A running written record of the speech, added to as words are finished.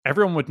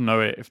everyone would know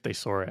it if they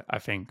saw it. I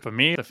think for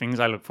me, the things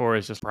I look for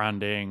is just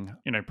branding,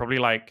 probably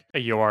like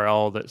a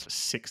URL that's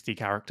 60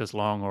 characters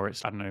long, or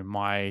it's, I don't know,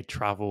 my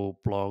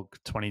travel blog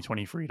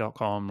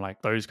 2023.com,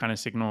 like those kind of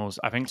signals.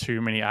 I think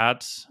too many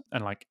ads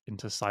and like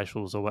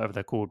interstitials or whatever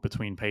they're called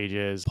between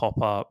pages,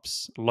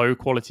 pop-ups, low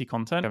quality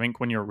content. I think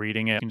when you're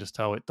reading it, you can just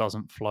tell it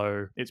doesn't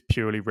flow. It's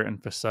purely written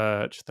for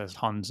search. There's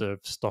tons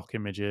of stock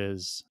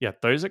images. Yeah,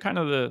 those are kind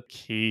of the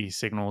key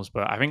signals.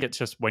 But I think it's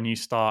just when you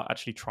start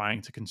actually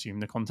trying to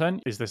consume the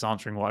content, is this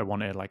answering what I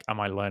wanted? Like, am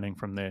I learning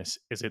from this?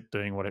 Is it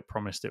doing what it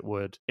promised it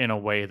would in a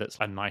way that's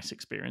a nice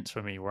experience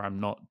for me, where I'm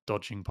not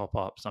dodging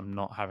pop-ups, I'm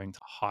not having to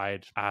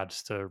hide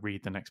ads to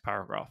read the next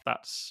paragraph?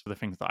 That's the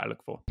things that I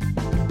look for.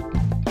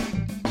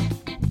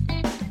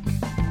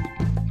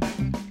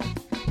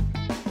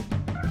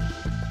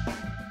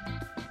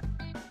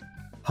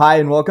 Hi,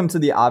 and welcome to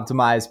the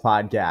Optimized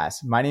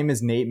Podcast. My name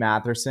is Nate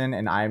Matherson,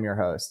 and I am your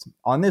host.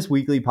 On this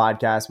weekly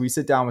podcast, we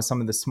sit down with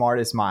some of the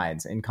smartest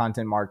minds in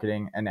content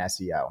marketing and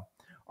SEO.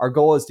 Our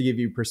goal is to give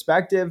you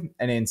perspective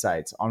and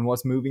insights on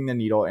what's moving the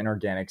needle in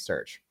organic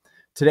search.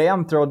 Today,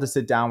 I'm thrilled to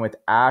sit down with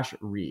Ash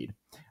Reed.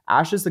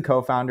 Ash is the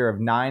co-founder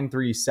of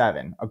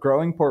 937, a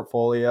growing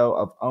portfolio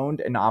of owned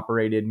and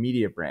operated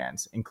media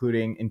brands,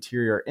 including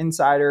Interior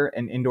Insider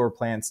and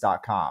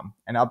IndoorPlants.com,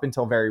 and up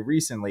until very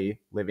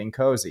recently, Living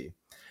Cozy.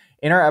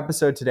 In our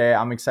episode today,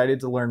 I'm excited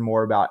to learn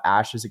more about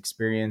Ash's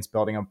experience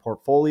building a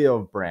portfolio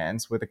of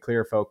brands with a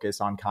clear focus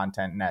on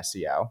content and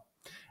SEO.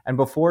 And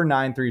before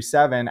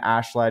 937,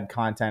 Ash led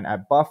content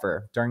at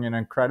Buffer during an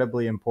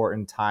incredibly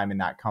important time in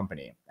that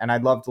company. And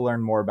I'd love to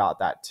learn more about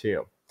that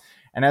too.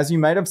 And as you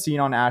might have seen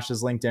on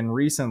Ash's LinkedIn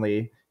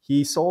recently,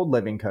 he sold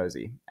Living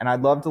Cozy. And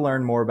I'd love to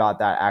learn more about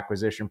that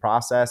acquisition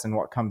process and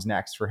what comes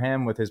next for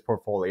him with his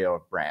portfolio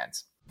of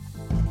brands.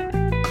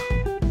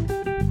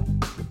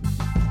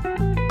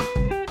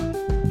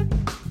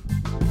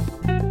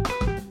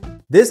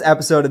 This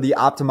episode of the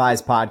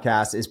Optimized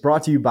Podcast is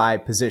brought to you by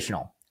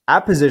Positional.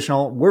 At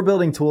Positional, we're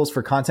building tools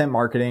for content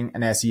marketing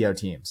and SEO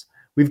teams.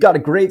 We've got a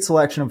great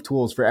selection of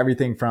tools for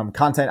everything from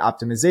content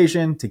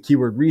optimization to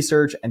keyword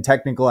research and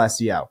technical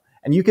SEO.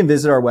 And you can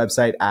visit our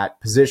website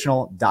at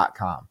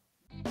positional.com.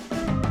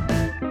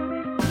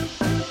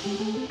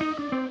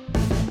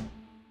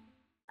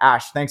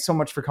 Ash, thanks so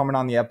much for coming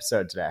on the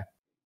episode today.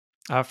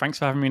 Thanks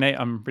for having me, Nate.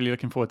 I'm really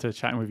looking forward to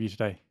chatting with you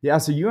today. Yeah,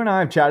 so you and I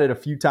have chatted a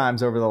few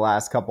times over the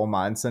last couple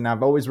months, and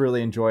I've always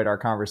really enjoyed our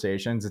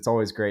conversations. It's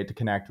always great to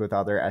connect with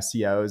other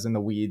SEOs in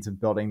the weeds of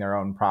building their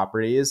own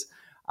properties.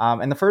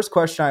 And the first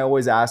question I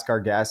always ask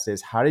our guests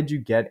is, how did you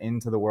get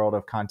into the world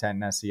of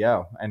content and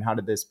SEO? And how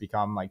did this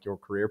become like your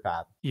career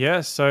path?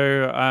 Yeah,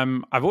 so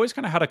I've always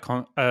kind of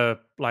had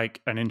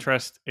an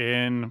interest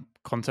in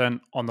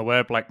content on the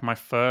web. Like my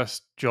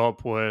first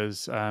job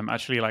was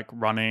actually like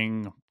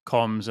running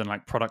comms and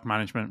like product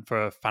management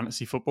for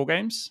fantasy football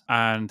games,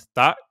 and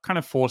that kind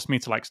of forced me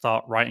to like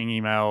start writing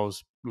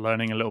emails,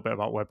 learning a little bit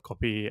about web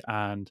copy.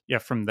 And yeah,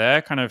 from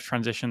there kind of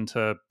transitioned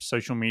to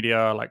social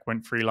media, like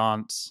went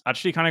freelance.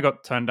 Actually kind of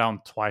got turned down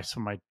twice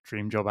for my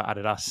dream job at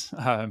Adidas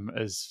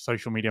as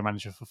social media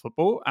manager for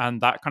football.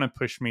 And that kind of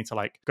pushed me to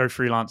like go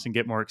freelance and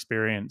get more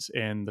experience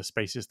in the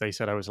spaces they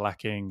said I was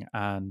lacking.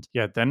 And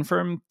yeah, then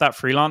from that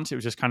freelance, it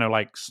was just kind of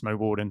like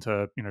snowballed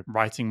into,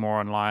 writing more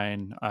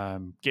online,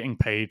 getting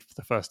paid for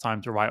the first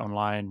time to write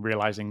online,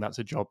 realizing that's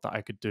a job that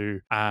I could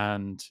do.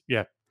 And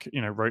yeah,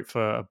 wrote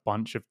for a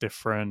bunch of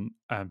different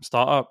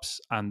startups,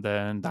 and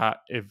then that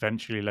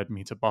eventually led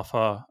me to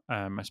Buffer.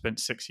 I spent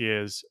 6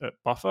 years at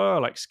Buffer,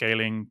 like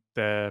scaling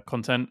their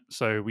content.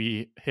 So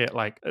we hit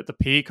like at the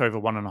peak over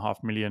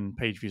 1.5 million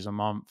page views a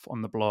month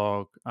on the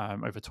blog,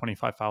 over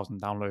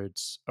 25,000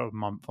 downloads a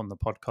month on the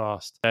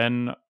podcast.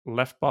 Then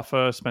left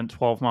Buffer, spent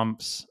 12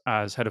 months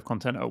as head of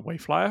content at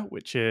Wayflyer,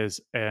 which is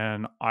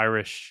an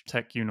Irish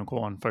tech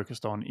unicorn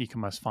focused on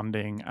e-commerce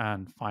funding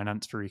and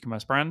finance for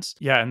e-commerce brands.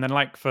 Yeah, and then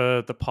like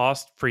for the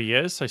past 3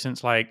 years, so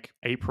since like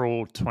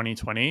April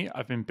 2020,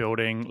 I've been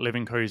building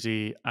Living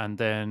Cozy and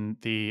then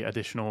the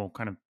additional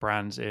kind of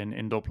brands in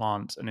Indoor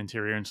Plants and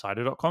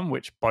InteriorInsider.com,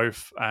 which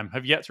both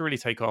have yet to really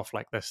take off.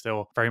 Like they're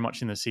still very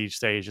much in the siege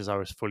stage as I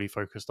was fully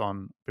focused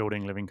on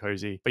building Living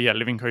Cozy. But yeah,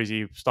 Living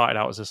Cozy started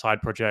out as a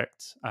side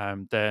project.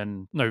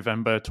 Then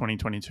November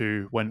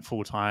 2022 went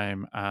full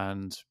time.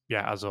 And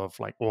yeah, as of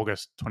like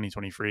August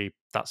 2023,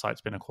 that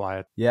site's been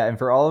acquired. Yeah, and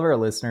for all of our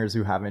listeners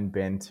who haven't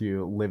been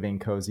to Living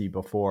Cozy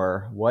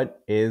before,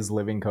 what is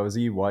Living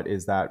Cozy? What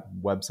is that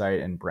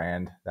website and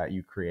brand that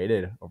you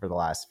created over the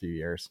last few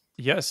years?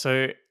 Yeah,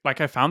 so like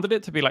I founded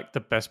it to be like the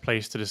best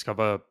place to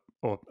discover,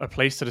 or a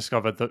place to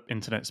discover the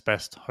internet's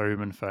best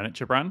home and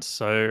furniture brands.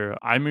 So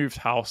I moved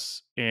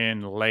house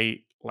in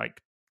late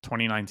like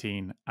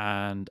 2019,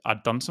 and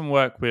I'd done some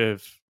work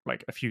with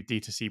like a few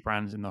D2C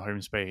brands in the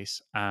home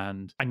space.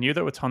 And I knew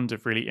there were tons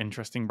of really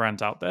interesting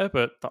brands out there,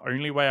 but the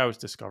only way I was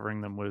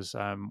discovering them was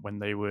when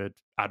they would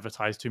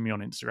advertise to me on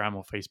Instagram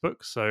or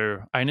Facebook. So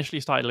I initially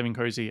started Living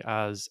Cozy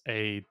as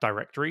a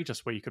directory,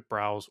 just where you could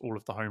browse all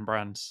of the home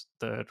brands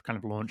that had kind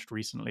of launched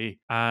recently.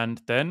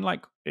 And then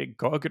like it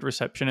got a good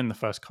reception in the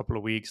first couple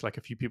of weeks. Like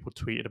a few people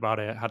tweeted about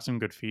it, had some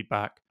good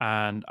feedback.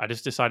 And I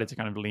just decided to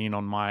kind of lean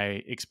on my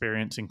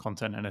experience in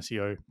content and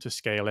SEO to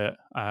scale it.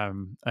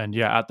 And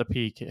yeah, at the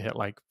peak, it hit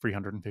like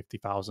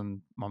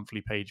 350,000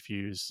 monthly page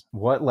views.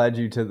 What led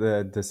you to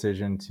the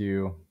decision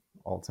to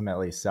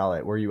ultimately sell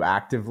it? Were you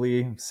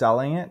actively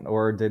selling it,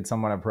 or did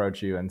someone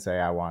approach you and say,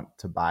 I want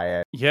to buy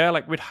it? Yeah,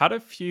 like we'd had a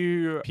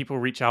few people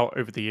reach out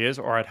over the years,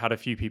 or I'd had a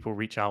few people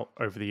reach out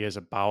over the years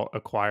about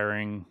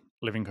acquiring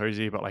Living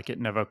Cozy, but like it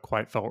never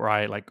quite felt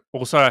right. Like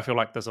also I feel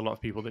like there's a lot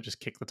of people that just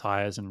kick the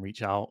tires and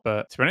reach out.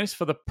 But to be honest,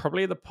 for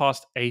probably the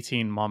past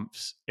 18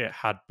 months, it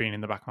had been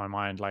in the back of my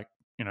mind, like,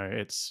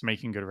 it's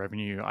making good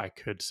revenue. I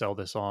could sell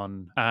this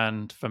on.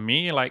 And for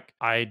me, like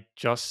I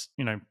just,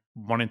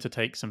 wanted to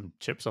take some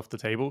chips off the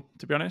table,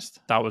 to be honest.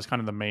 That was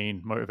kind of the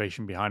main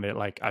motivation behind it.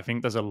 Like I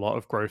think there's a lot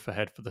of growth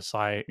ahead for the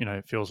site.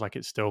 It feels like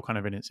it's still kind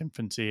of in its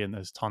infancy and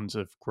there's tons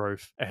of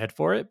growth ahead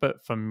for it.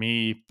 But for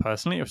me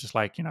personally, it was just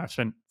like, I've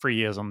spent 3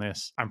 years on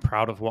this. I'm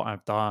proud of what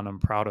I've done. I'm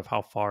proud of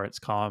how far it's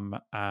come.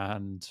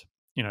 And,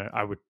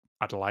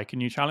 I'd like a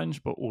new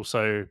challenge, but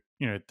also,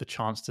 the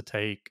chance to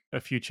take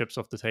a few chips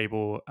off the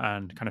table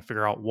and kind of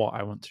figure out what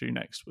I want to do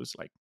next was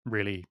like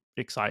really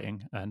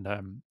exciting. And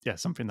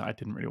something that I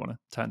didn't really want to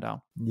turn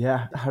down.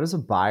 Yeah. How does a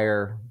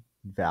buyer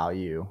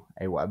value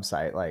a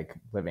website like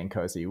Living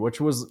Cozy,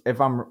 which was, if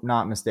I'm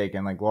not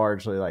mistaken, like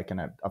largely like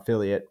an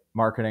affiliate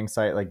marketing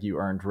site? Like you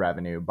earned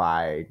revenue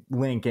by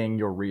linking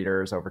your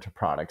readers over to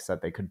products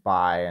that they could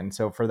buy. And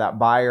so for that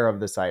buyer of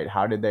the site,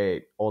 how did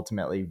they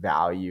ultimately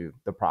value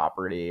the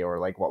property, or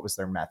like what was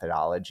their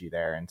methodology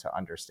there into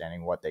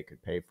understanding what they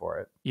could pay for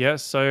it? Yeah,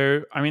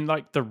 so I mean,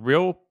 like the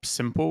real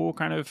simple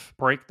kind of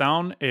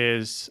breakdown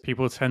is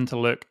people tend to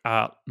look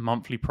at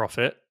monthly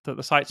profit that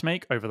the sites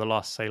make over the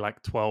last, say,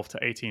 like 12 to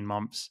 18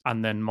 months,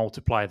 and then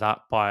multiply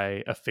that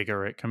by a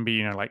figure. It can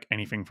be, like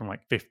anything from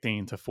like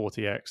 15 to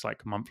 40x,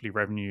 like monthly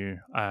revenue,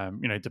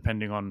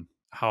 depending on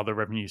how the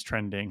revenue is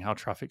trending, how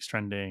traffic's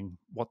trending,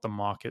 what the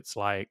market's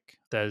like.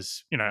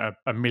 There's,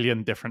 a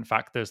million different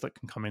factors that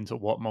can come into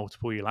what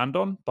multiple you land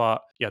on.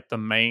 But yeah, the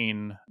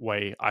main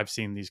way I've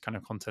seen these kind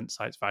of content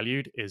sites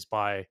valued is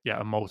by,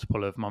 a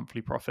multiple of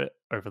monthly profit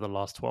over the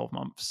last 12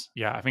 months.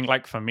 Yeah, I think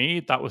like for me,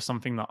 that was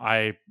something that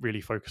I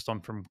really focused on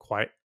from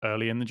quite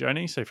early in the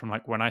journey. So from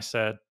like when I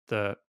said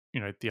that,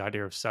 the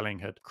idea of selling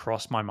had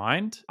crossed my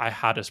mind, I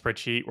had a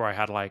spreadsheet where I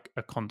had like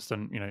a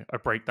constant, a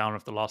breakdown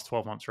of the last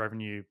 12 months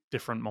revenue,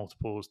 different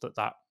multiples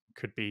that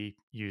could be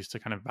used to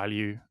kind of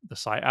value the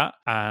site at.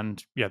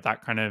 And yeah,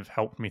 that kind of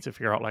helped me to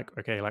figure out like,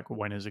 okay, like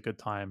when is a good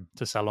time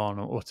to sell on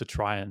or to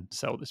try and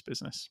sell this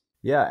business.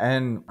 Yeah.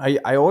 And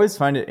I always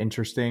find it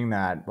interesting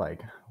that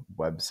like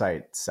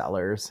website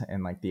sellers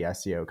in like the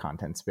SEO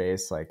content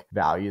space like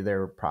value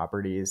their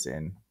properties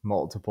in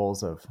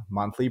multiples of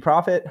monthly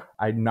profit.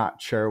 I'm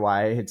not sure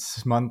why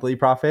it's monthly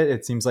profit.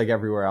 It seems like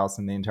everywhere else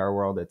in the entire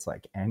world, it's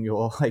like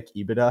annual like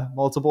EBITDA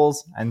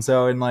multiples. And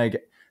so in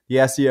like the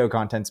SEO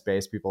content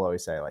space, people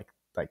always say like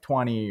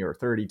 20 or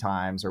 30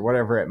 times or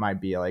whatever it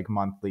might be, like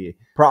monthly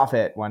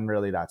profit, when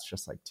really that's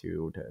just like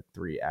 2 to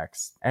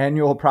 3x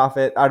annual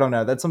profit. I don't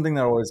know. That's something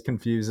that always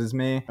confuses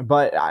me.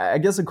 But I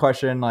guess a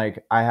question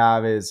like I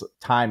have is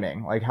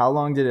timing. Like how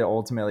long did it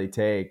ultimately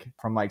take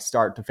from like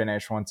start to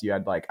finish once you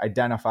had like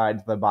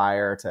identified the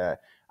buyer to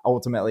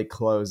ultimately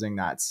closing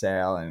that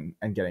sale and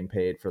getting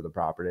paid for the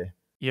property?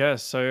 Yeah,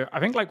 so I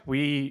think like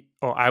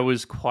I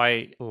was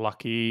quite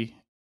lucky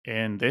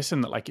in this,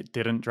 and that like it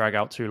didn't drag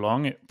out too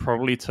long. It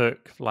probably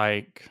took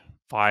like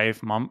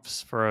 5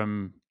 months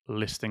from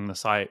listing the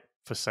site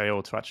for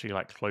sale to actually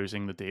like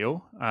closing the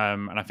deal.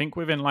 And I think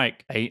within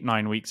like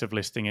 8-9 weeks of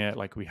listing it,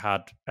 like we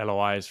had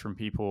LOIs from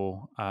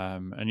people,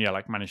 and yeah,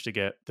 like managed to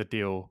get the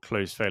deal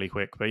closed fairly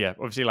quick. But yeah,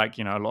 obviously like,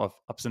 a lot of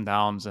ups and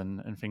downs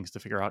and things to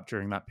figure out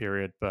during that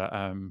period. But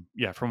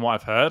yeah, from what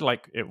I've heard,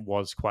 like it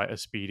was quite a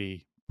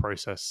speedy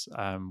process,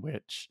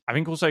 which I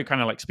think also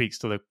kind of like speaks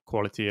to the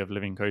quality of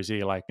Living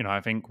Cozy. Like,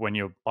 I think when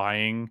you're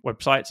buying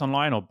websites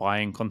online or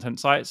buying content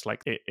sites,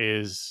 like it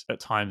is at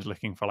times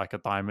looking for like a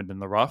diamond in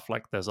the rough.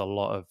 Like there's a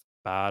lot of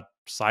bad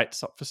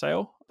sites up for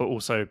sale, but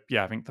also,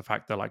 yeah, I think the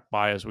fact that like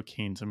buyers were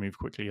keen to move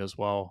quickly as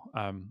well,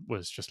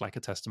 was just like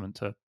a testament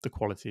to the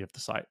quality of the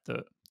site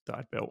that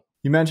I built.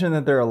 You mentioned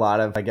that there are a lot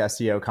of like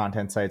SEO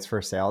content sites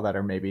for sale that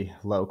are maybe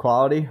low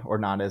quality or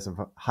not as of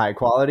high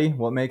quality.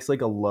 What makes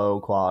like a low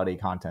quality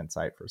content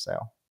site for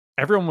sale?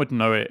 Everyone would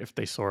know it if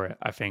they saw it,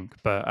 I think.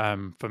 But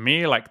for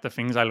me, like the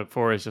things I look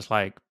for is just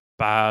like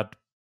bad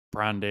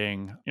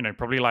branding,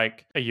 probably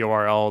like a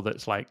URL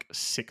that's like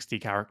 60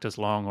 characters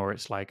long, or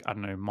it's like, I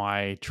don't know,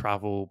 my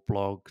travel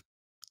blog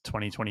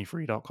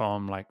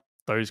 2023.com. Like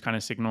those kind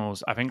of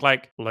signals. I think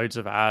loads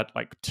of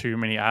too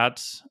many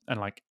ads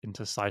and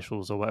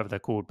interstitials or whatever they're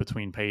called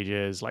between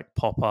pages, like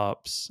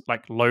pop-ups,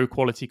 like low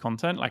quality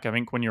content. I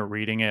think when you're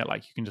reading it,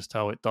 you can just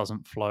tell it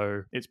doesn't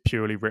flow. It's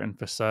purely written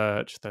for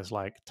search. There's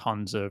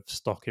tons of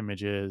stock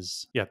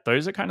images. Yeah,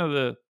 those are kind of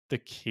the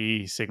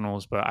key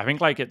signals. But I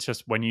think it's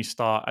just when you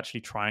start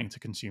actually trying to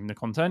consume the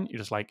content,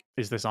 you're just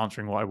is this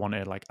answering what I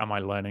wanted? Am I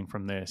learning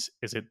from this?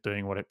 Is it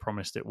doing what it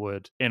promised it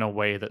would in a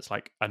way that's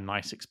a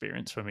nice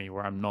experience for me,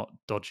 where I'm not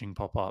dodging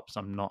pop-ups,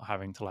 I'm not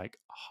having to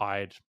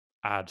hide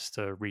ads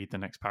to read the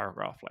next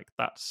paragraph?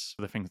 That's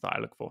the things that I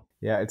look for.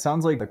 Yeah, it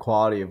sounds like the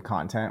quality of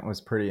content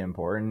was pretty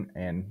important,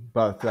 and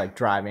both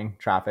driving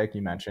traffic.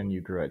 You mentioned you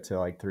grew it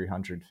to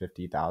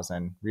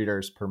 350,000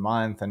 readers per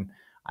month, and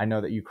I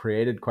know that you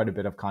created quite a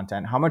bit of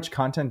content. How much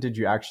content did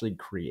you actually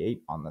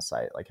create on the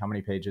site? How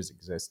many pages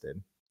existed?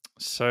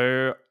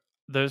 So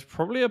there's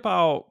probably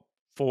about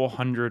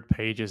 400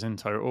 pages in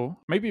total,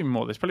 maybe even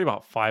more. There's probably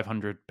about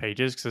 500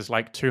 pages because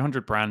there's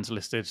 200 brands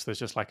listed. So there's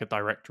just a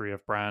directory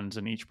of brands,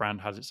 and each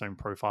brand has its own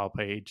profile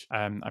page.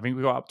 I think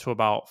we got up to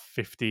about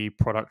 50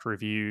 product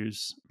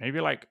reviews, maybe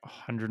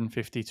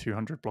 150,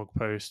 200 blog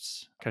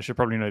posts. I should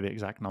probably know the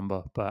exact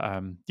number, but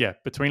yeah,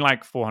 between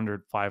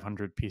 400,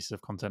 500 pieces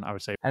of content, I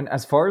would say. And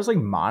as far as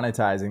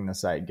monetizing the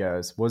site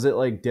goes, was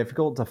it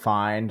difficult to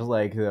find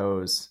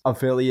those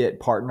affiliate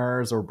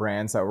partners or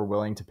brands that were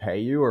willing to pay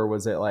you, or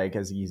was it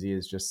as easy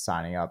as just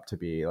signing up to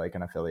be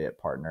an affiliate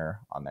partner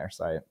on their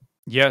site?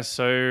 Yeah,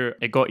 so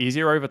it got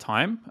easier over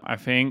time. I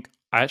think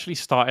I actually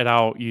started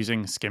out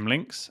using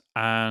Skimlinks,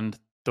 and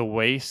the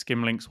way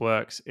Skimlinks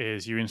works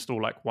is you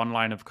install one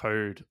line of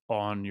code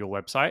on your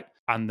website,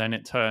 and then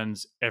it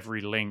turns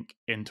every link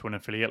into an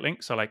affiliate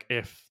link. So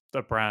if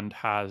the brand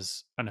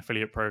has an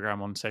affiliate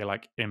program on, say,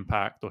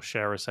 Impact or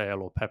Share a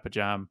Sale or Pepper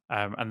Jam,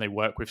 and they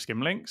work with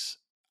Skimlinks,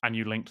 and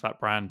you link to that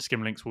brand,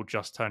 Skimlinks will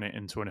just turn it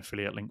into an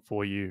affiliate link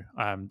for you.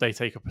 They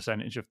take a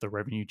percentage of the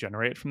revenue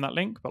generated from that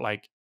link, but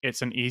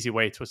it's an easy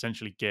way to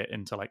essentially get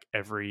into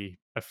every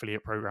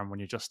affiliate program when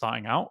you're just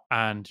starting out,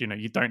 and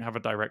you don't have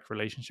a direct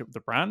relationship with the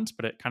brand,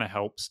 but it kind of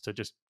helps to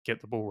just get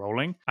the ball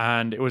rolling.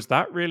 And it was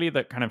that really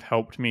that kind of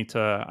helped me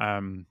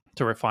to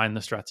refine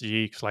the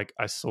strategy, because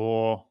I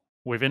saw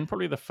within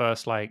probably the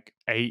first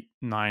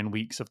 8-9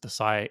 weeks of the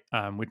site,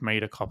 we'd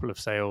made a couple of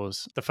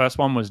sales. The first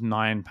one was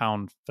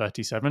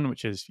 £9.37,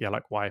 which is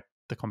why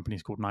the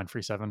company's called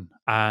 937.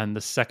 And the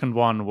second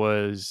one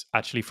was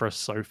actually for a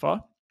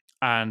sofa.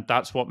 And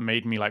that's what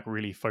made me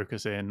really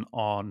focus in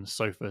on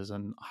sofas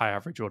and high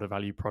average order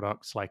value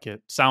products.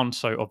 It sounds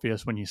so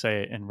obvious when you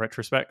say it in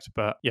retrospect,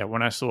 but yeah,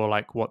 when I saw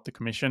what the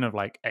commission of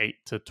 8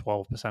 to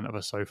 12% of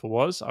a sofa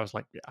was, I was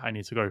yeah, I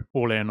need to go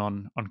all in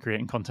on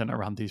creating content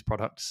around these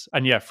products.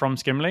 And yeah, from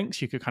Skimlinks,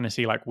 you could kind of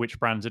see which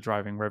brands are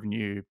driving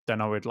revenue.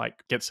 Then I would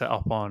get set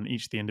up on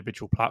each of the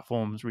individual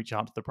platforms, reach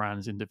out to the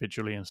brands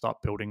individually and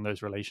start building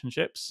those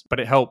relationships.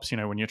 But it helps,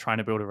 when you're trying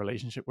to build a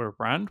relationship with a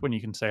brand, when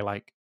you can say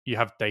you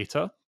have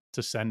data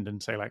to send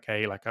and say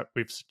hey,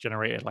 we've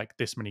generated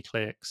this many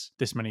clicks,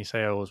 this many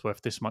sales, worth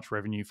this much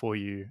revenue for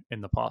you in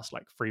the past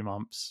 3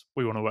 months.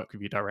 We want to work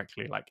with you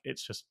directly.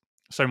 It's just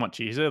so much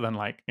easier than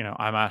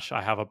I'm Ash,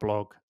 I have a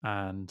blog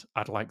and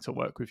I'd like to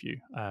work with you.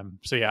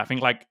 So yeah, I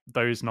think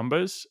those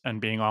numbers and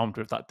being armed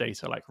with that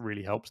data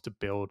really helps to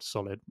build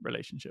solid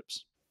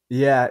relationships.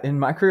 Yeah, in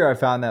my career, I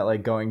found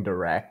that going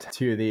direct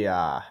to the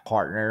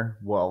partner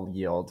will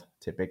yield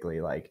typically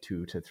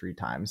 2 to 3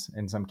 times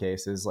in some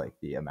cases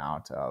the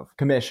amount of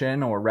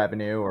commission or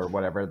revenue or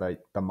whatever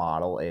the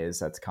model is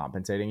that's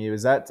compensating you.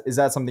 Is that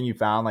something you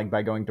found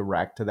by going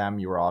direct to them,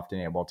 you were often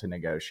able to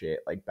negotiate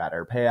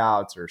better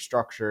payouts or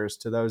structures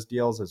to those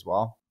deals as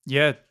well?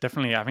 Yeah,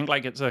 definitely. I think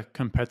it's a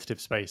competitive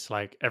space.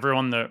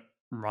 Everyone that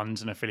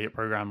runs an affiliate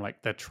program,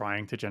 they're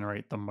trying to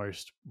generate the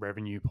most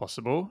revenue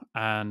possible.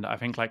 And I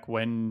think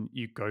when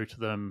you go to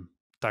them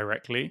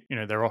directly,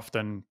 they're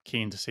often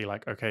keen to see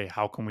okay,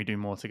 how can we do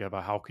more together?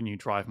 How can you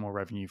drive more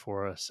revenue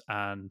for us?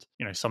 And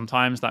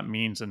sometimes that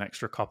means an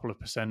extra couple of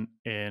percent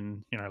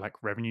in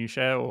revenue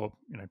share or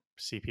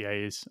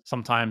CPAs.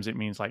 Sometimes it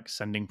means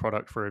sending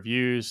product for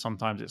reviews.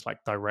 Sometimes it's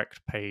direct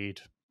paid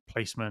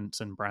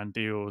placements and brand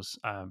deals.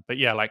 But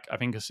yeah, I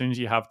think as soon as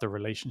you have the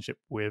relationship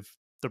with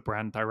the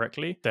brand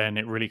directly, then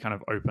it really kind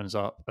of opens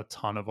up a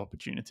ton of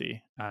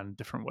opportunity and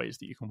different ways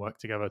that you can work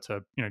together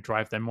to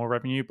drive them more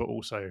revenue, but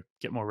also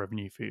get more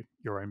revenue for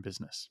your own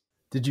business.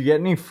 Did you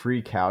get any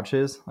free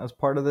couches as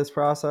part of this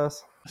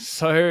process?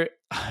 So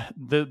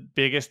the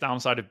biggest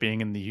downside of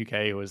being in the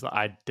UK was that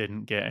I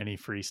didn't get any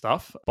free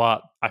stuff,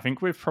 but I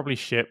think we've probably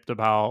shipped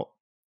about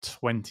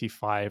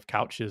 25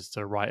 couches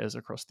to writers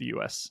across the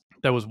US.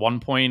 There was one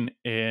point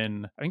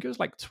in, I think it was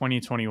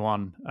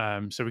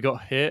 2021. So we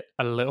got hit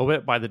a little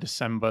bit by the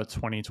December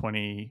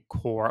 2020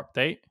 core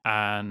update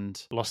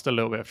and lost a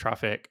little bit of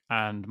traffic.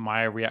 And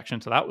my reaction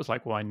to that was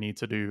well, I need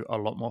to do a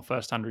lot more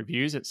first-hand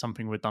reviews. It's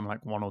something we'd done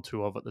 1 or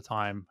 2 of at the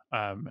time.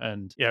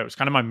 And yeah, it was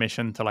kind of my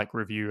mission to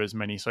review as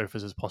many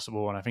sofas as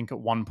possible. And I think at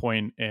one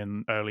point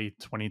in early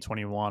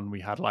 2021, we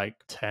had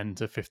 10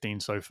 to 15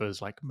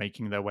 sofas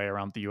making their way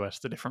around the US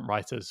to different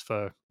writers. filters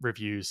for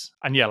reviews.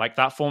 And yeah, like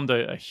that formed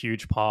a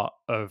huge part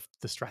of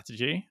the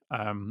strategy,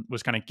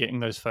 was kind of getting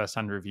those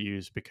first-hand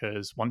reviews,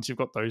 because once you've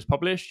got those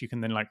published, you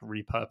can then like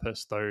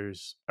repurpose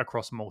those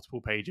across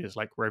multiple pages.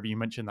 Like wherever you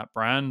mention that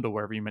brand or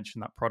wherever you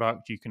mention that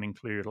product, you can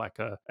include like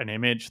an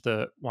image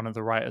that one of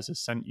the writers has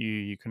sent you.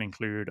 You can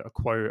include a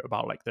quote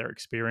about like their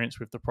experience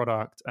with the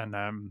product.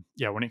 And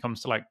yeah, when it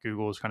comes to like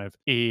Google's kind of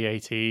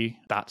EAT,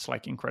 that's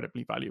like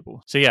incredibly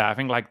valuable. So yeah, I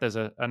think like there's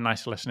a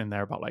nice lesson in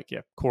there about like,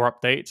 yeah, core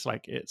updates,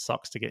 like it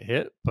sucks to get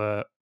hit,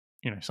 but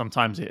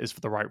sometimes it is for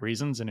the right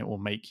reasons, and it will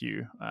make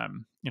you,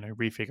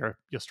 refigure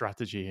your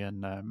strategy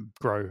and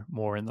grow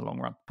more in the long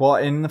run. Well,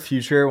 in the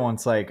future,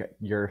 once like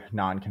your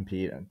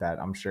non-compete that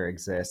I'm sure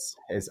exists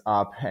is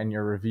up and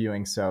you're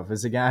reviewing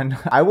sofas again,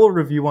 I will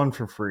review one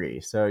for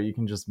free. So you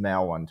can just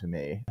mail one to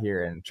me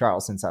here in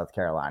Charleston, South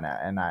Carolina.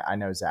 And I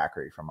know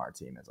Zachary from our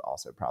team is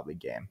also probably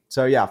game.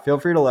 So yeah, feel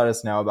free to let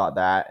us know about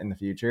that in the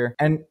future.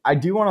 And I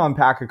do want to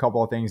unpack a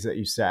couple of things that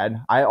you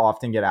said. I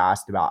often get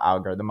asked about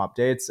algorithm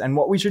updates and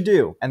what we should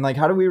do and like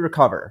how do we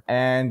recover?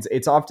 And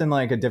it's often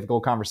like a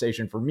difficult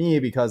conversation for me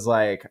because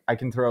like I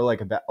can throw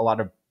like a lot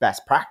of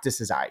best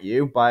practices at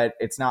you, but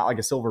it's not like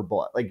a silver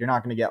bullet. Like you're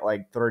not going to get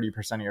like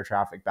 30% of your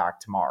traffic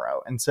back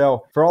tomorrow. And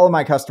so for all of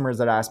my customers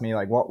that ask me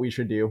like what we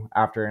should do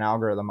after an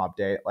algorithm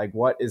update, like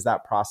what is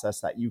that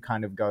process that you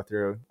kind of go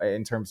through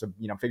in terms of,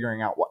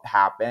 figuring out what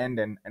happened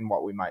and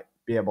what we might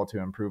be able to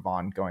improve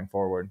on going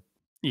forward?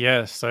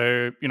 Yeah,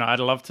 so I'd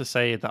love to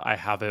say that I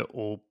have it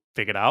all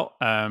figured out.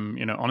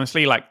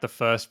 Honestly, like the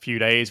first few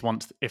days,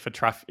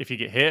 if you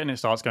get hit and it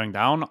starts going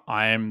down,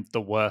 I'm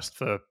the worst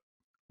for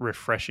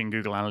refreshing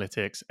Google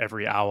Analytics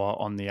every hour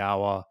on the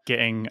hour,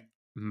 getting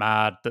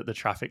mad that the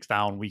traffic's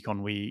down week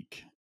on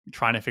week,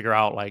 trying to figure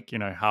out like,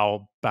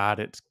 how bad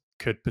it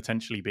could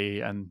potentially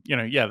be. And,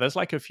 yeah, there's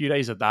like a few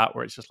days of that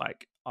where it's just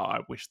like, oh, I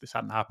wish this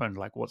hadn't happened.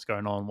 Like, what's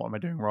going on? What am I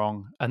doing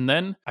wrong? And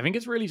then I think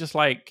it's really just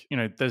like,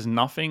 there's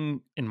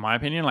nothing, in my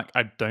opinion, like,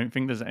 I don't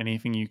think there's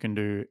anything you can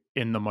do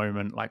in the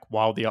moment, like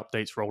while the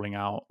update's rolling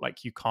out.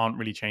 Like, you can't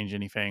really change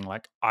anything.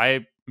 Like,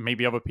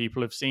 maybe other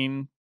people have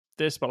seen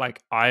this, but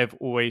like I've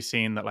always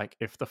seen that like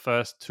if the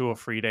first 2 or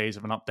 3 days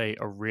of an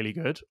update are really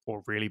good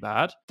or really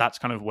bad, that's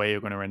kind of where you're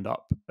going to end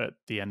up at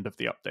the end of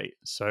the update.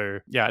 So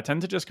yeah, I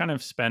tend to just kind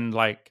of spend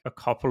like a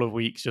couple of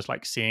weeks just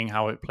like seeing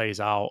how it plays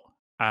out.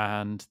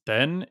 And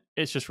then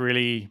it's just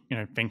really,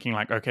 thinking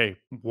like, okay,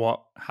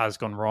 what has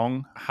gone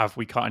wrong? Have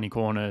we cut any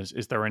corners?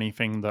 Is there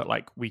anything that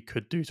like we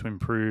could do to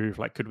improve?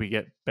 Like, could we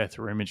get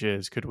better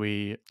images? Could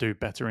we do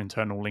better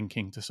internal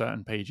linking to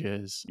certain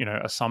pages?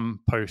 Are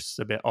some posts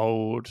a bit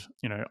old?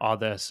 Are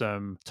there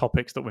some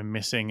topics that we're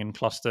missing in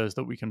clusters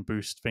that we can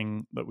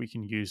that we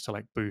can use to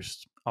like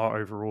boost our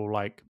overall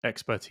like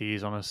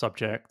expertise on a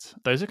subject?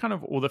 Those are kind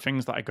of all the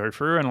things that I go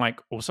through. And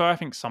like, also, I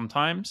think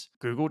sometimes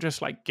Google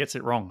just like gets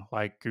it wrong.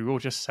 Like Google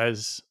just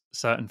says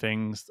certain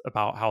things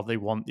about how they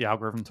want the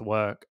algorithm to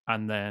work,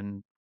 and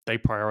then they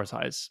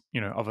prioritize,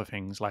 other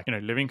things. Like,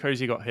 Living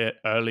Cozy got hit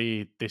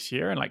early this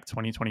year in like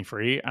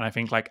 2023. And I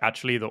think like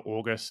actually the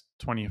August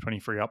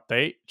 2023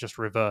 update just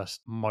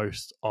reversed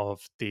most of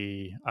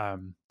the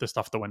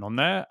stuff that went on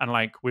there. And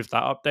like with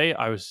that update,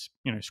 I was,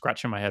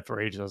 scratching my head for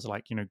ages. I was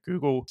like,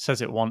 Google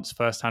says it wants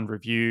first-hand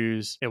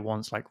reviews. It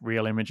wants like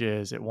real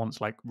images. It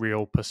wants like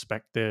real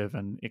perspective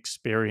and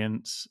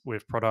experience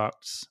with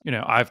products.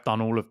 I've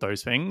done all of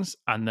those things.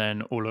 And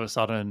then all of a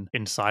sudden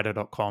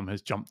insider.com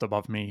has jumped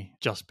above me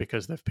just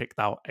because they've picked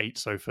out 8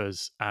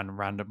 sofas and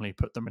randomly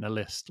put them in a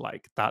list.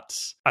 Like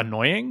that's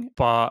annoying.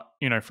 But,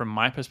 from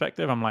my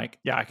perspective, I'm like,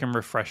 yeah, I can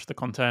refresh the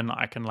content.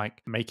 I can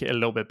like make it a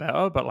little bit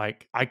better, but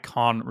like I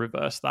can't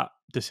reverse that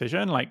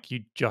decision. Like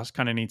you just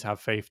kind of need to have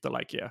faith that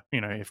like, yeah,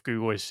 if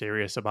Google is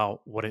serious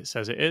about what it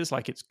says it is,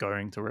 like it's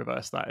going to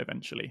reverse that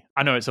eventually.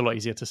 I know it's a lot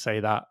easier to say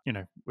that,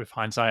 with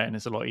hindsight, and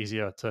it's a lot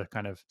easier to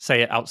kind of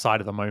say it outside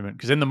of the moment,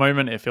 because in the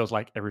moment it feels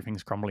like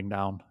everything's crumbling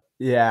down.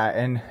 Yeah,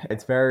 and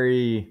it's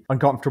very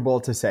uncomfortable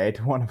to say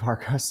to one of our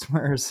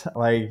customers,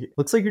 like,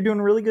 looks like you're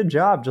doing a really good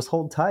job. Just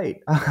hold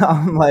tight.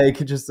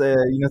 Like, just,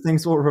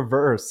 things will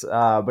reverse.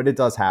 But it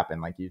does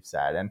happen, like you've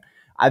said. And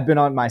I've been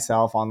on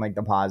myself on like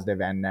the positive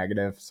and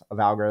negatives of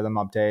algorithm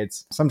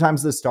updates.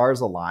 Sometimes the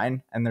stars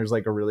align and there's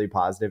like a really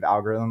positive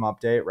algorithm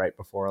update right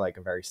before like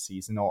a very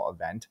seasonal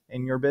event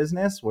in your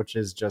business, which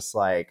is just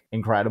like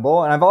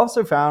incredible. And I've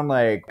also found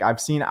like I've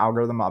seen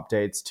algorithm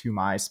updates to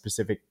my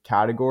specific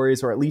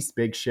categories, or at least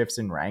big shifts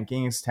in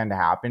rankings tend to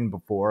happen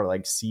before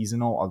like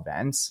seasonal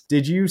events.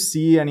 Did you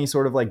see any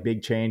sort of like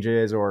big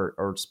changes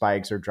or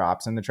spikes or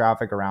drops in the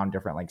traffic around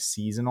different like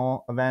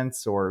seasonal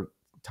events or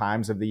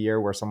times of the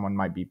year where someone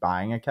might be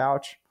buying a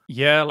couch?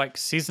 Yeah, like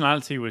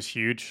seasonality was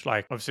huge.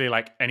 Like obviously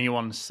like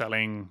anyone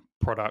selling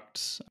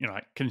products,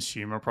 like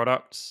consumer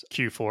products,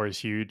 Q4 is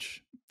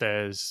huge.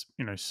 There's,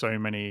 so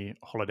many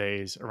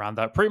holidays around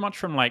that. Pretty much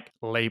from like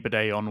Labor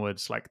Day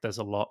onwards, like there's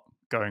a lot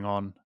going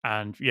on.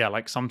 And yeah,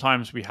 like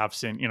sometimes we have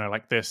seen,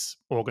 like this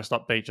August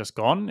update just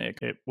gone.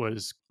 It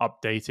was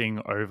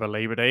updating over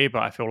Labor Day,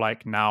 but I feel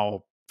like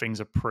now things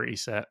are pretty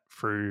set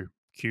through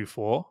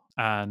Q4.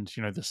 And,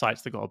 the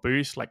sites that got a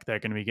boost, like they're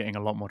going to be getting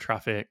a lot more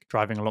traffic,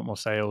 driving a lot more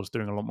sales,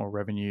 doing a lot more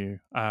revenue.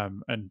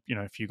 And,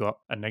 if you got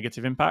a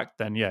negative impact,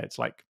 then yeah, it's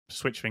like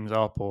switch things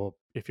up, or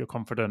if you're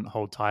confident,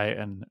 hold tight,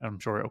 and I'm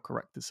sure it'll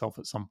correct itself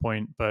at some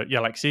point. But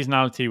yeah, like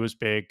seasonality was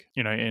big,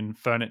 in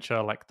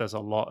furniture, like there's a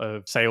lot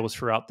of sales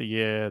throughout the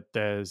year.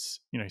 There's,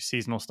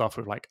 seasonal stuff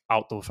with like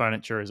outdoor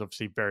furniture is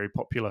obviously very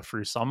popular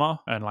through summer.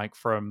 And like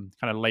from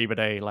kind of Labor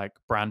Day, like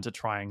brands are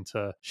trying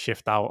to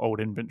shift out old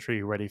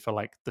inventory ready for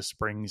like the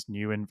spring's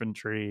new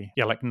inventory.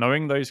 Yeah, like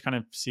knowing those kind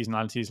of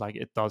seasonalities, like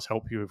it does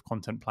help you with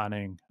content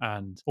planning,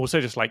 and also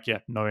just like, yeah,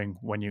 knowing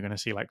when you're going to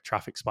see like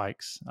traffic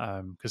spikes.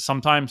 Because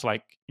sometimes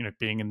like,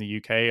 being in the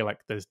UK, like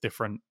there's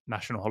different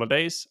national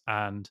holidays,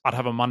 and I'd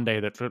have a Monday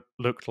that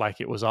looked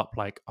like it was up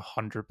like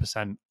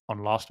 100%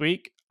 on last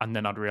week, and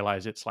then I'd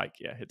realize it's like,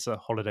 yeah, it's a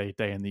holiday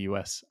day in the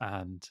US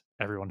and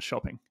everyone's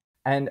shopping.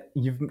 And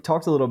you've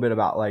talked a little bit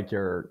about like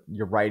your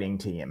writing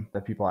team,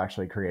 the people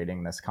actually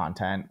creating this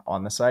content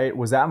on the site.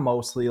 Was that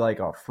mostly like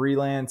a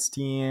freelance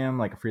team,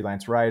 like a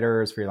freelance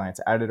writers,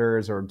 freelance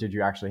editors, or did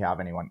you actually have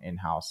anyone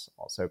in-house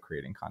also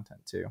creating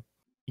content too?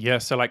 Yeah,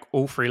 so like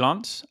all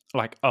freelance,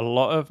 like a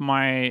lot of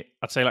I'd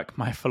say like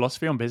my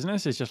philosophy on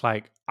business is just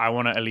like, I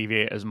want to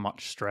alleviate as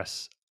much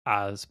stress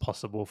as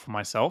possible for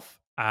myself.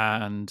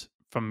 And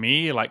for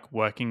me, like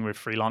working with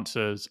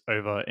freelancers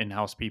over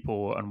in-house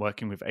people and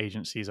working with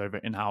agencies over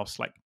in-house,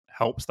 like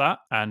helps that.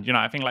 And,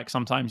 I think like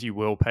sometimes you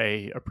will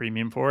pay a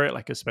premium for it,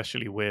 like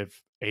especially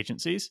with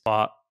agencies,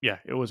 but yeah,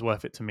 it was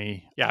worth it to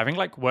me. Yeah, I think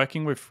like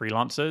working with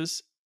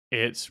freelancers,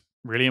 it's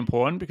really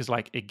important because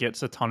like it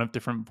gets a ton of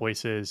different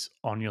voices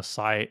on your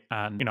site.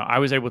 And I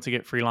was able to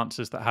get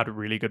freelancers that had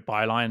really good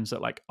bylines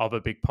at like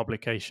other big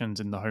publications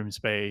in the home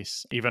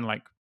space, even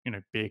like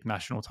big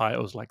national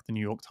titles like the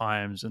New York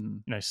Times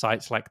and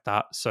sites like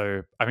that.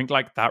 So I think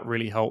like that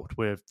really helped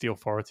with the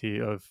authority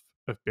of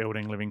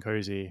building Living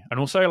Cozy. And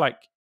also like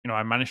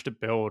I managed to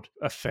build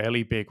a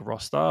fairly big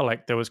roster.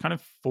 Like there was kind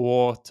of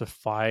 4 to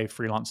 5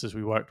 freelancers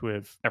we worked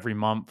with every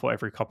month or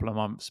every couple of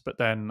months. But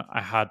then I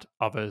had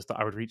others that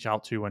I would reach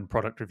out to when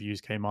product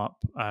reviews came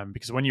up.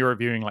 Because when you're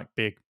reviewing like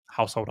big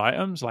household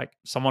items, like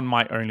someone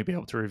might only be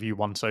able to review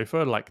one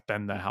sofa, like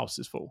then their house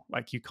is full.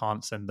 Like you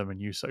can't send them a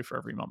new sofa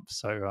every month.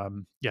 So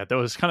yeah, there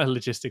was kind of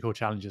logistical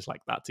challenges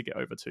like that to get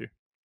over to.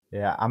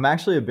 Yeah, I'm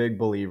actually a big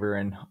believer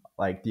in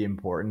like the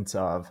importance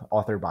of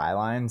author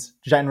bylines,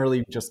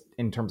 generally just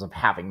in terms of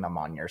having them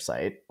on your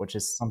site, which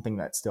is something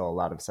that still a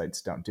lot of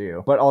sites don't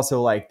do, but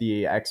also like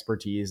the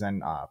expertise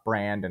and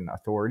brand and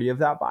authority of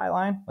that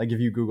byline. Like if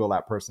you Google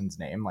that person's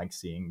name, like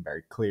seeing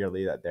very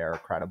clearly that they're a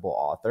credible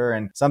author.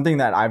 And something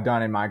that I've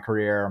done in my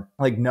career,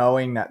 like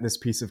knowing that this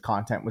piece of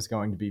content was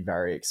going to be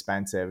very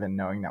expensive and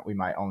knowing that we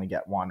might only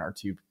get 1 or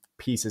 2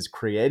 pieces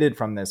created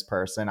from this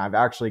person, I've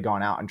actually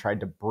gone out and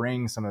tried to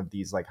bring some of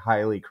these like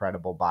highly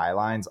credible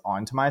bylines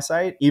onto my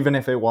site, even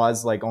if it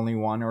was like only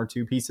 1 or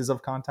 2 pieces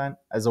of content,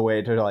 as a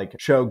way to like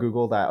show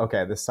Google that,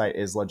 okay, this site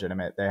is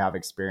legitimate. They have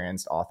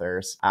experienced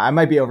authors. I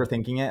might be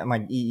overthinking it, and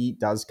like EE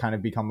does kind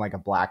of become like a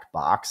black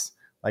box.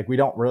 Like we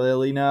don't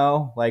really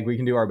know, like we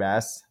can do our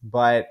best,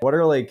 but what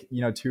are like,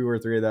 2 or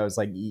 3 of those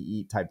like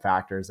EE type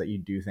factors that you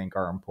do think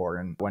are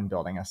important when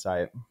building a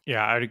site?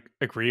 Yeah, I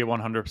agree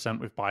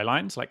 100% with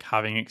bylines. Like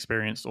having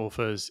experienced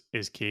authors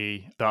is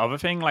key. The other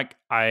thing, like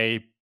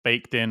I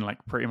baked in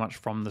like pretty much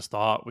from the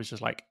start, which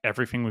is like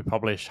everything we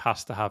publish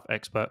has to have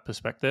expert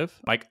perspective.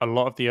 Like a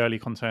lot of the early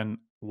content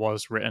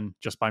was written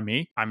just by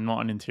me. I'm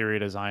not an interior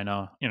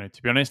designer.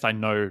 To be honest, I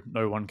know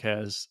no one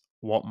cares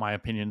what my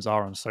opinions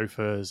are on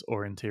sofas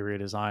or interior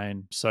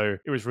design. So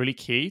it was really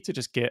key to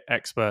just get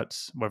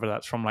experts, whether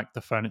that's from like the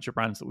furniture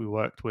brands that we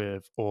worked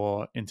with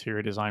or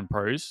interior design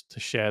pros, to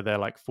share their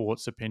like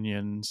thoughts,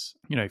 opinions,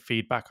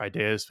 feedback,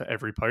 ideas for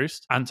every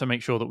post, and to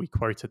make sure that we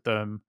quoted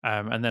them.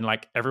 And then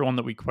like everyone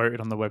that we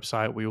quoted on the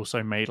website, we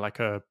also made like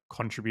a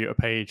contributor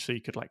page so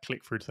you could like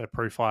click through to their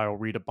profile,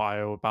 read a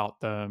bio about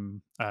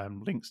them,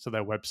 links to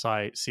their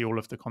website, see all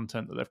of the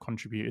content that they've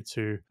contributed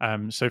to.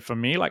 So for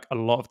me, like a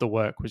lot of the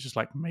work was just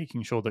like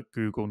making sure that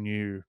Google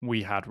knew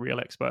we had real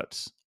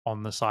experts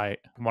on the site.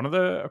 One of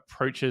the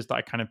approaches that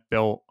I kind of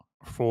built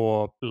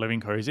for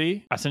Living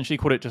Cozy, I essentially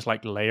called it just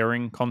like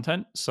layering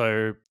content.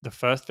 So the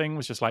first thing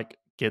was just like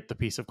get the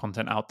piece of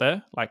content out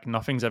there. Like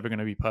nothing's ever going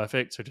to be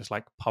perfect. So just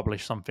like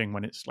publish something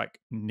when it's like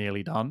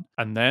nearly done.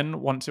 And then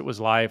once it was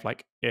live,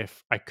 like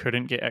if I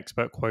couldn't get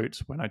expert quotes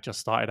when I just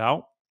started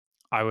out,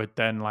 I would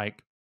then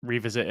like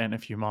revisit it in a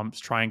few months,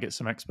 try and get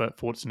some expert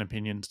thoughts and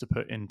opinions to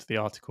put into the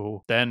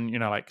article. Then,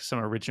 like some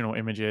original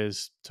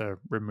images to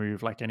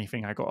remove like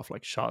anything I got off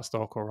like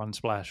Shutterstock or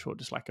Unsplash or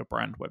just like a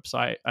brand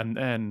website. And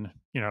then,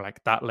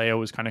 like that layer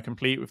was kind of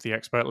complete with the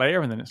expert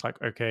layer. And then it's like,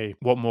 okay,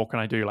 what more can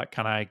I do? Like,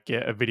 can I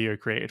get a video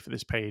created for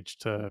this page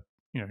to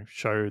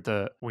show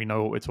that we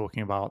know what we're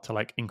talking about, to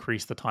like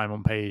increase the time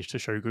on page, to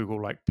show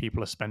Google like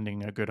people are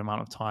spending a good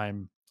amount of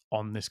time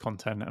on this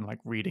content and like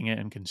reading it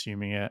and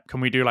consuming it? Can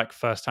we do like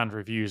first-hand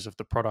reviews of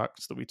the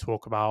products that we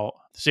talk about?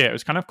 So yeah, it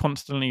was kind of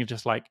constantly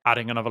just like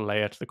adding another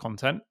layer to the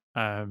content,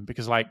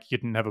 because like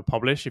you'd never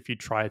publish if you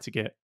try to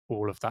get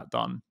all of that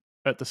done.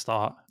 at the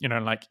start.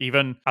 Like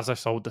even as I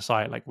sold the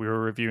site, like we were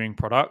reviewing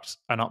products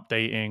and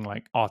updating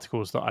like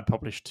articles that I'd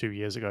published 2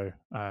 years ago.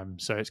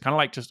 So it's kind of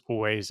like just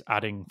always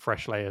adding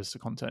fresh layers to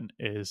content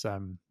is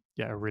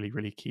a really,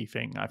 really key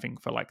thing, I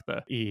think, for like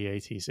the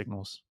EEAT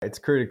signals. It's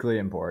critically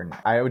important.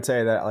 I would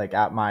say that like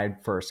at my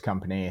first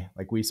company,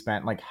 like we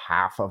spent like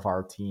half of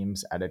our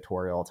team's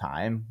editorial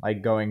time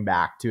like going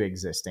back to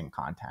existing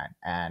content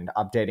and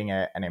updating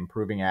it and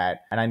improving it.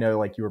 And I know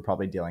like you were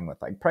probably dealing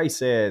with like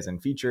prices and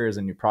features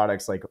and new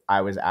products. Like I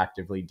was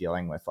actively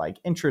dealing with like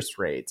interest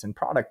rates and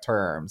product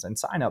terms and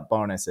sign up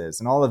bonuses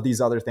and all of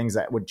these other things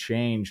that would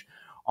change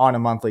on a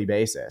monthly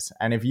basis.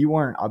 And if you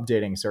weren't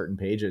updating certain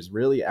pages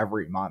really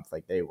every month,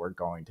 like they were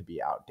going to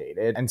be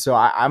outdated. And so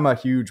I'm a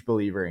huge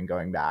believer in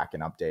going back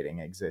and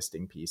updating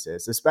existing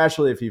pieces,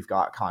 especially if you've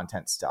got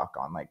content stuck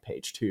on like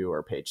page 2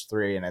 or page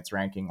 3 and it's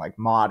ranking like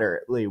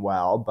moderately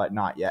well, but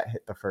not yet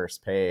hit the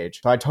first page.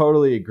 So I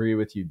totally agree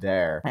with you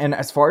there. And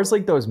as far as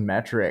like those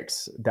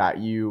metrics that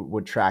you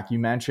would track, you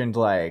mentioned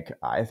like,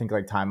 I think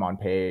like time on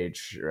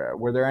page.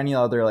 Were there any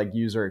other like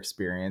user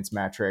experience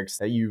metrics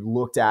that you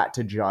looked at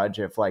to judge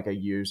if like a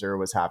user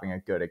was having a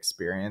good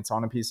experience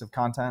on a piece of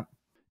content?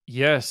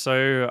 Yeah,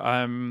 so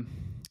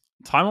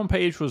time on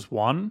page was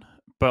one,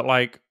 but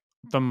like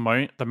the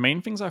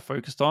main things I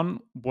focused on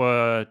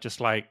were just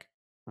like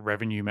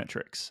revenue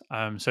metrics.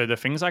 So the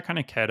things I kind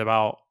of cared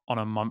about on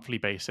a monthly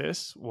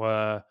basis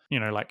were,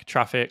 like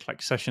traffic,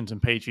 like sessions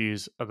and page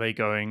views, are they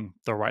going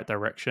the right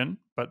direction?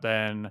 But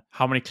then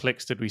how many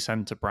clicks did we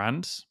send to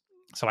brands?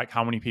 So like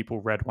how many people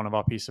read one of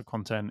our piece of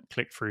content,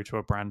 clicked through to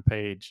a brand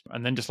page,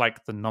 and then just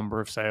like the number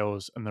of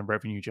sales and the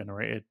revenue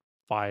generated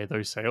by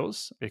those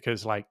sales,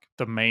 because like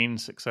the main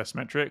success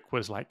metric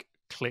was like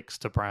clicks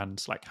to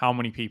brands, like how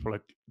many people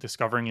are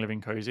discovering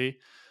Living Cozy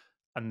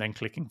and then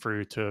clicking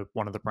through to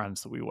one of the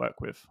brands that we work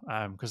with,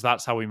 because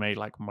that's how we made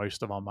like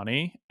most of our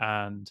money.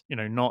 And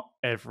not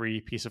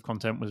every piece of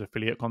content was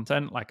affiliate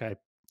content. Like I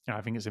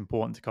think it's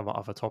important to cover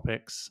other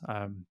topics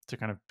to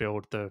kind of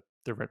build the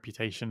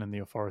reputation and the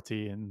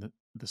authority in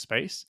the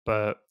space.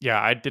 But yeah,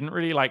 I didn't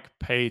really like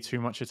pay too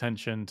much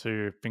attention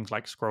to things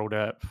like scroll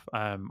depth.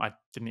 I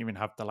didn't even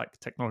have the like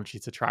technology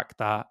to track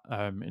that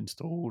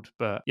installed.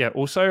 But yeah,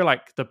 also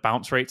like the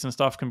bounce rates and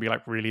stuff can be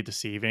like really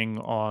deceiving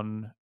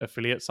on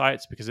affiliate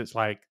sites, because it's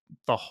like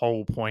the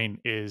whole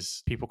point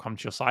is people come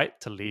to your site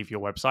to leave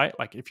your website.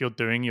 Like if you're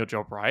doing your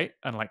job right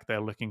and like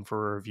they're looking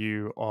for a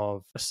review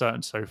of a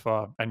certain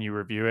sofa and you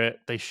review it,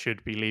 they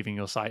should be leaving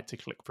your site to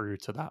click through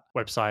to that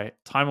website.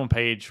 Time on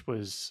page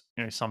was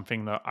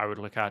something that I would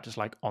look at just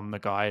like on the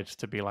guide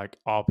to be like,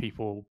 are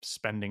people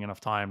spending enough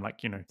time?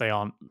 Like they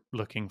aren't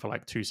looking for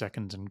like 2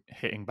 seconds and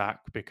hitting back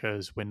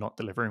because we're not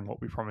delivering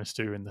what we promised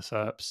to in the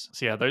SERPs.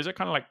 So yeah, those are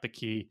kind of like the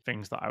key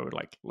things that I would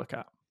like look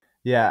at.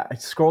 Yeah,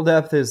 scroll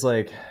depth is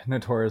like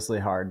notoriously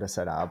hard to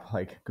set up.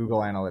 Like Google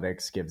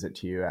Analytics gives it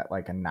to you at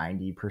like a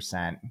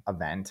 90%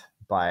 event,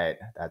 but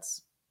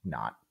that's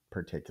not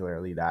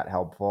particularly that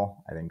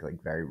helpful. I think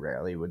like very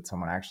rarely would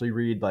someone actually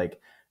read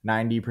like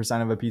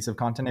 90% of a piece of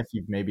content if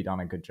you've maybe done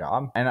a good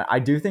job. And I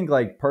do think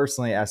like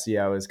personally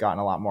SEO has gotten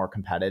a lot more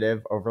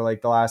competitive over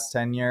like the last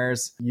 10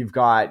 years. You've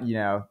got,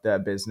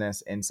 the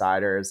business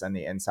insiders and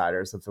the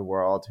insiders of the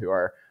world who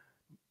are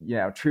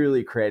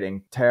truly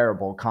creating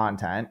terrible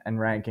content and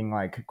ranking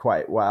like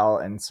quite well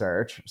in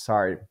search.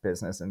 Sorry,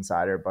 Business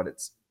Insider, but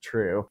it's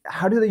true.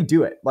 How do they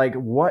do it? Like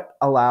what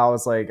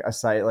allows like a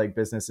site like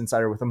Business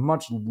Insider with a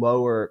much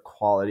lower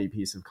quality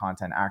piece of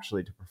content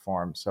actually to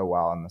perform so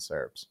well in the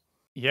SERPs?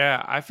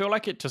 Yeah, I feel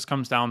like it just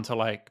comes down to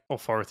like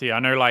authority. I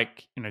know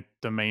like,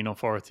 domain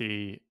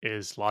authority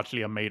is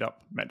largely a made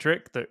up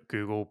metric that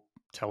Google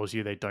tells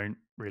you they don't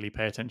really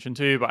pay attention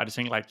to. But I just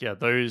think like, yeah,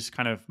 those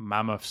kind of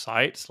mammoth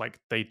sites, like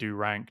they do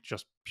rank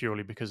just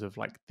purely because of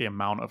like the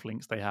amount of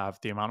links they have,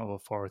 the amount of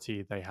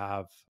authority they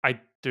have. I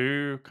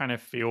do kind of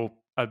feel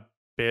a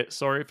bit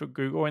sorry for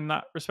Google in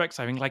that respect.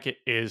 So I think like it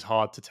is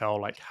hard to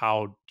tell like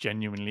how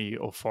genuinely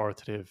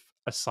authoritative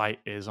a site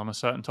is on a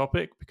certain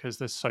topic, because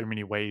there's so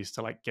many ways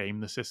to like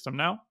game the system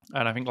now.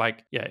 And I think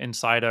like yeah,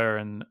 Insider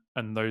and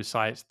those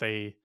sites,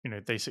 they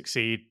they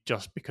succeed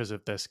just because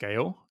of their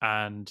scale.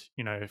 And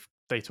if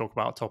they talk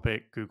about a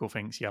topic, Google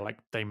thinks yeah, like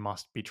they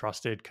must be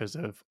trusted because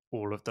of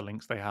all of the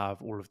links they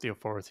have, all of the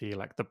authority,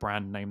 like the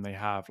brand name they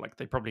have. Like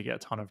they probably get a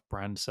ton of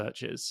brand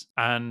searches.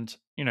 And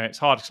it's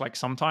hard because like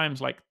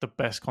sometimes like the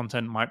best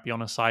content might be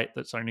on a site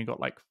that's only got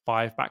like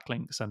 5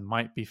 backlinks and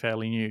might be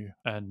fairly new.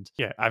 And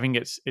yeah, I think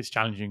it's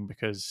challenging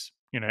because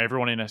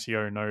everyone in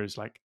SEO knows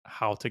like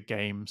how to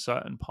game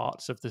certain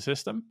parts of the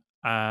system.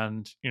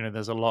 And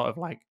there's a lot of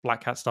like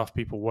black hat stuff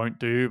people won't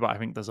do, but I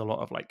think there's a lot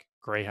of like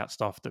gray hat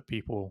stuff that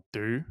people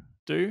do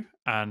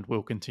and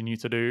will continue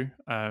to do,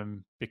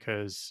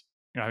 because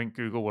I think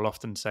Google will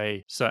often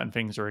say certain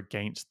things are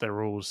against their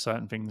rules,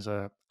 certain things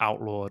are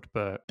outlawed,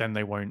 but then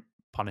they won't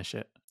punish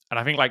it. And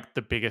I think like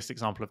the biggest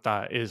example of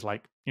that is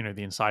like,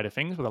 the Insider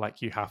things where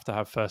like you have to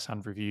have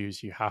first-hand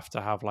reviews, you have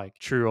to have like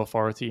true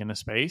authority in a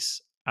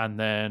space. And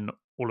then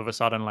all of a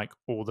sudden, like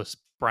all the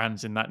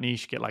brands in that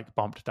niche get like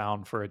bumped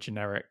down for a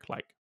generic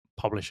like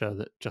publisher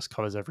that just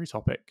covers every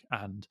topic.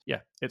 And yeah,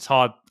 it's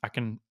hard. I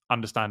can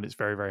understand it's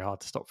very, very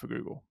hard to stop for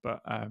Google,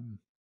 but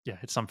yeah,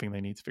 it's something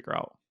they need to figure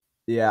out.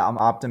 Yeah, I'm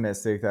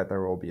optimistic that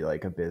there will be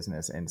like a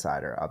Business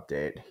Insider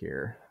update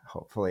here,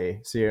 hopefully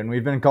soon.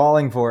 We've been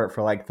calling for it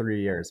for like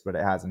 3 years, but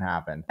it hasn't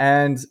happened.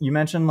 And you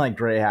mentioned like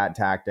gray hat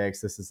tactics.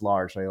 This is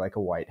largely like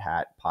a white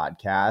hat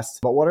podcast.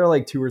 But what are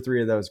like 2 or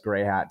 3 of those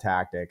gray hat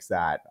tactics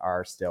that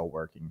are still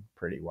working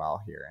pretty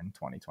well here in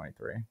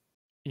 2023?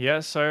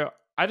 Yeah, so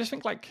I just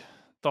think like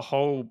the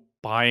whole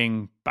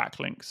buying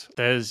backlinks,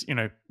 there's,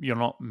 you're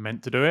not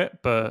meant to do it,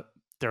 but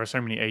there are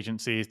so many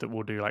agencies that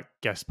will do like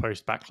guest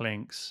post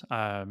backlinks.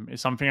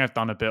 It's something I've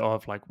done a bit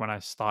of like when I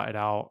started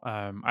out.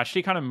 I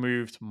actually kind of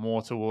moved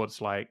more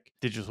towards like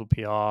digital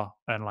PR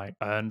and like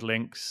earned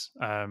links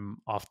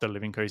after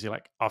Living Cozy,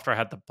 like after I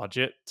had the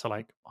budget to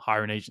like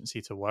hire an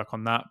agency to work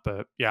on that.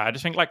 But yeah, I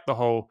just think like the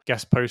whole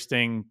guest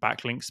posting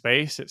backlink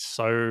space, it's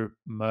so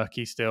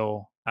murky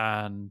still.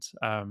 And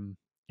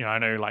I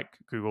know like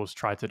Google's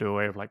tried to do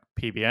away with like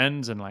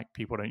PBNs and like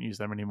people don't use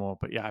them anymore.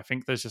 But yeah, I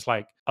think there's just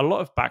like a lot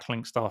of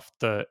backlink stuff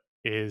that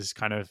is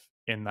kind of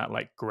in that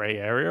like gray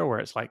area where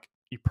it's like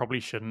you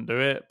probably shouldn't do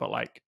it, but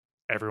like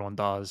everyone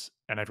does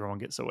and everyone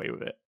gets away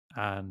with it.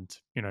 And,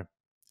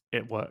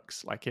 it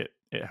works. Like it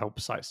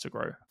helps sites to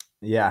grow.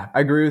 Yeah, I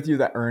agree with you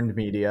that earned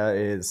media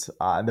is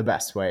the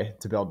best way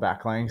to build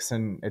backlinks.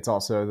 And it's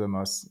also the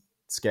most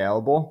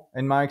scalable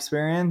in my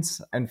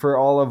experience. And for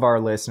all of our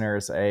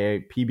listeners,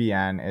 a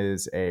PBN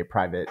is a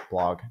private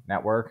blog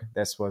network.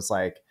 This was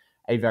like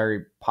a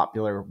very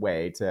popular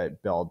way to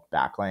build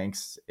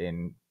backlinks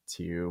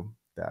into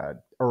the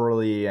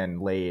early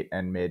and late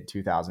and mid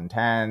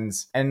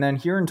 2010s. And then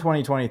here in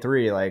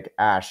 2023, like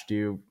Ash,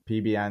 do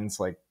PBNs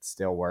like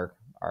still work?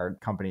 Are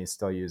companies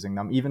still using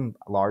them? Even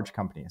large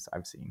companies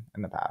I've seen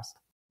in the past.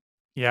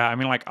 Yeah, I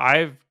mean, like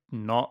I've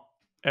not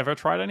ever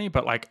tried any,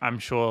 but like I'm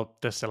sure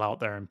they're still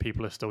out there and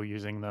people are still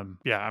using them.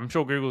 Yeah, I'm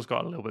sure Google's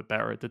got a little bit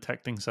better at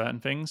detecting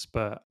certain things,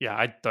 but yeah,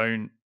 I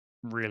don't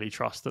really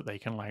trust that they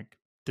can like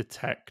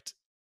detect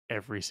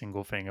every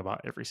single thing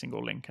about every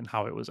single link and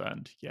how it was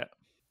earned yet.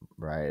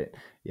 Right.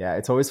 Yeah,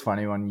 it's always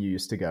funny when you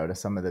used to go to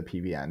some of the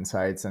PBN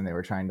sites and they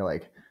were trying to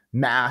like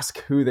mask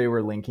who they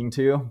were linking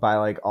to by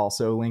like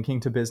also linking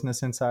to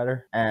Business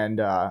Insider.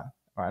 And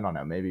or I don't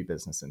know, maybe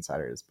Business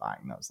Insider is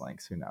buying those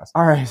links. Who knows?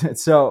 All right.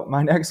 So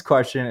my next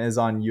question is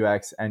on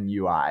UX and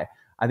UI.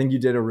 I think you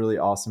did a really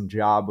awesome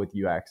job with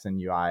UX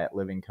and UI at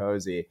Living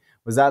Cozy.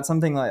 Was that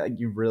something like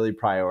you really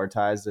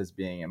prioritized as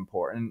being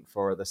important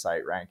for the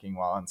site ranking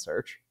well in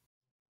search?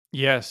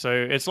 Yeah, so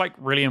it's like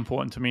really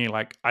important to me.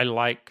 Like I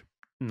like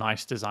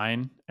nice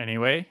design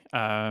anyway.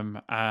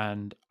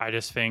 And I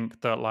just think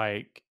that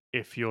like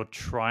if you're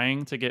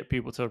trying to get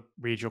people to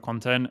read your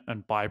content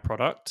and buy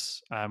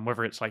products,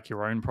 whether it's like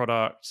your own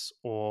products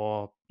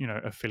or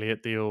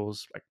affiliate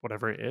deals, like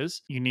whatever it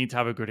is, you need to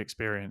have a good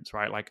experience,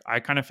 right? Like I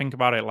kind of think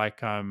about it like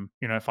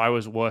if I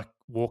was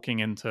walking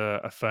into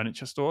a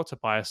furniture store to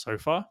buy a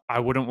sofa, I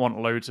wouldn't want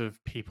loads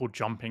of people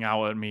jumping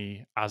out at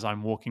me as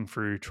I'm walking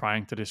through,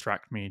 trying to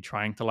distract me,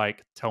 trying to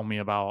like tell me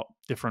about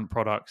different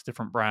products,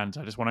 different brands.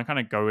 I just want to kind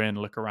of go in,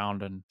 look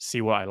around and see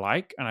what I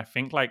like. And I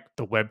think like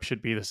the web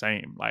should be the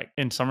same. Like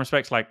in some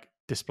respects, like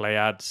display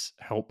ads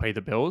help pay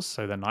the bills,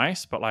 so they're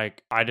nice, but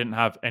like I didn't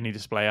have any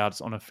display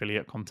ads on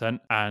affiliate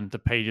content, and the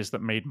pages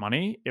that made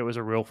money, it was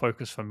a real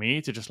focus for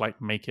me to just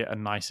like make it a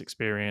nice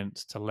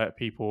experience to let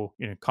people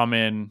come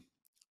in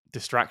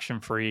distraction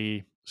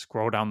free,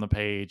 scroll down the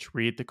page,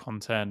 read the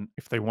content.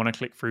 If they want to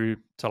click through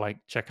to like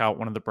check out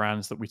one of the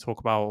brands that we talk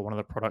about or one of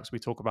the products we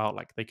talk about,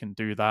 like they can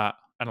do that.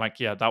 And like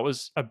yeah, that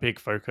was a big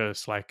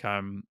focus. Like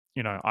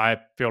I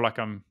feel like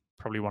I'm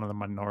probably one of the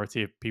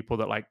minority of people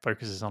that like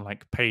focuses on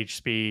like page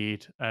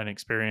speed and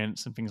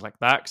experience and things like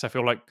that, because I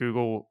feel like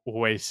Google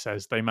always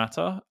says they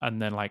matter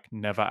and then like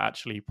never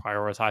actually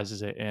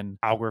prioritizes it in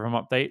algorithm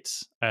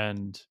updates.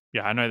 And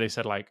yeah, I know they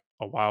said like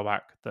a while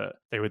back that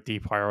they were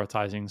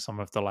deprioritizing some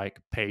of the like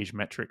page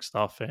metric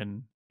stuff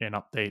in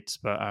updates,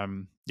 but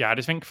yeah, I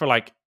just think for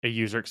like a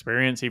user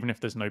experience, even if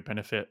there's no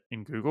benefit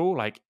in Google,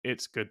 like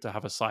it's good to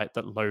have a site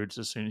that loads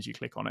as soon as you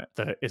click on it,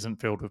 that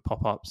isn't filled with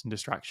pop-ups and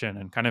distraction,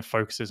 and kind of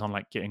focuses on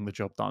like getting the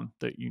job done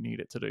that you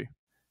need it to do.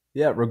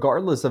 Yeah,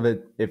 regardless of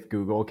it, if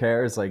Google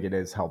cares, like it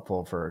is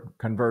helpful for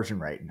conversion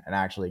rate and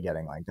actually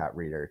getting like that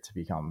reader to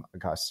become a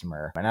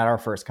customer. And at our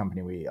first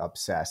company, we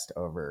obsessed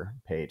over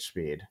page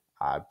speed.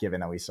 Given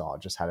that we saw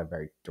it just had a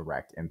very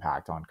direct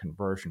impact on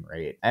conversion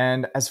rate.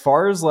 And as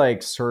far as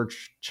like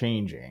search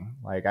changing,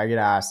 like I get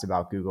asked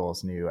about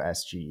Google's new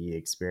SGE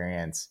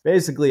experience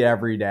basically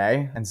every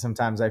day. And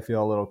sometimes I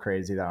feel a little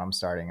crazy that I'm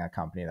starting a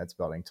company that's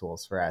building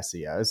tools for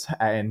SEOs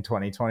in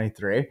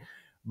 2023.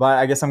 But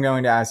I guess I'm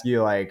going to ask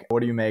you, like,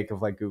 what do you make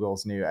of like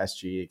Google's new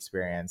SGE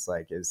experience?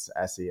 Like, is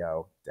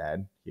SEO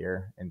dead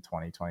here in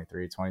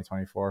 2023,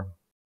 2024?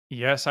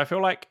 Yes, I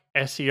feel like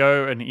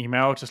SEO and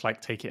email just like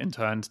take it in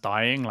turns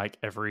dying like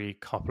every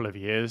couple of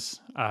years.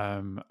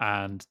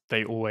 And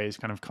they always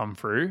kind of come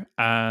through.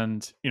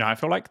 And, I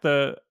feel like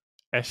the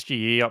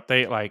SGE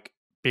update, like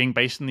being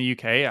based in the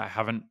UK, I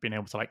haven't been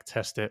able to like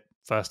test it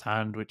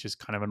firsthand, which is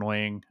kind of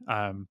annoying.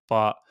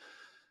 But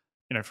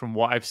from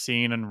what I've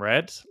seen and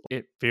read,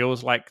 it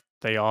feels like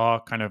they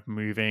are kind of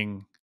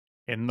moving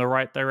in the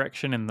right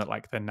direction, in that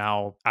like they're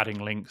now adding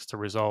links to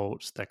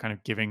results. They're kind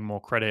of giving more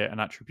credit and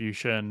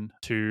attribution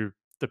to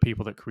the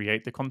people that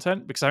create the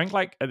content, because I think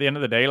like at the end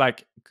of the day,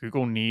 like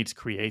Google needs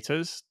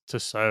creators to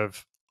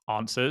serve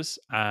answers,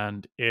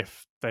 and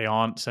if they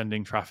aren't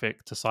sending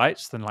traffic to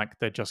sites, then like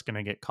they're just going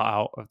to get cut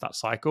out of that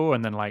cycle,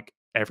 and then like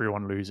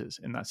everyone loses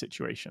in that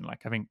situation.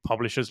 Like I think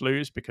publishers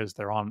lose because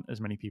there aren't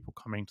as many people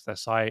coming to their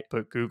site,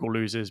 but Google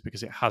loses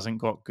because it hasn't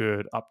got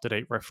good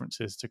up-to-date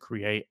references to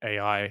create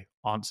AI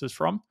answers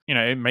from.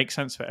 It makes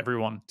sense for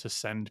everyone to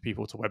send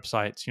people to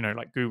websites.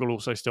 Like Google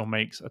also still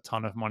makes a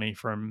ton of money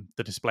from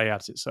the display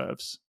ads it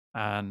serves.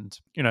 And,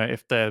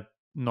 if they're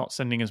not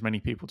sending as many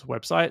people to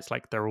websites,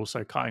 like they're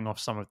also cutting off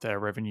some of their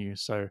revenue.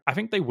 So I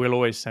think they will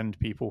always send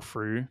people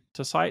through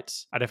to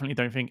sites. I definitely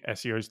don't think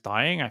SEO is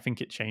dying. I think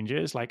it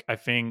changes. Like I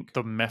think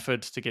the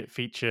methods to get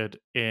featured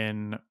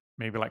in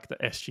maybe like the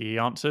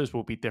SGE answers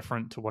will be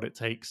different to what it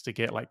takes to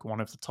get like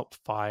one of the top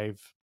 5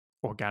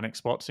 organic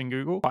spots in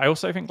Google. But I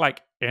also think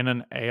like in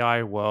an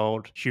AI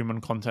world,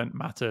 human content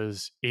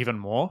matters even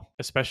more,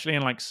 especially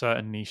in like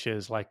certain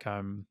niches like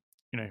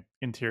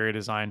interior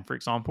design, for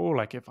example.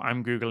 Like if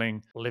I'm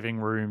Googling living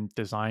room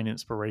design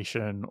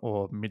inspiration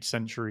or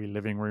mid-century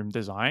living room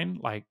design,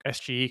 like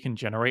SGE can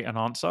generate an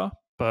answer,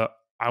 but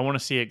I want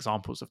to see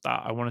examples of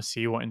that. I want to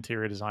see what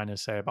interior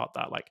designers say about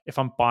that. Like if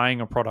I'm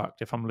buying a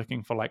product, if I'm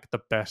looking for like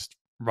the best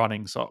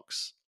running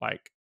socks,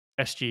 like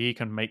SGE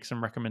can make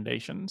some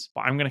recommendations,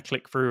 but I'm going to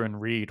click through and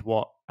read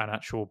what an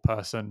actual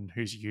person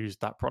who's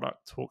used that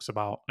product talks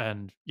about.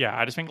 And yeah,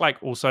 I just think like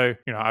also,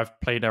 I've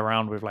played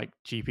around with like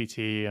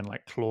GPT and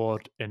like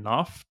Claude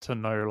enough to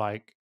know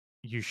like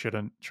you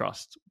shouldn't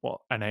trust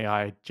what an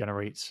AI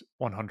generates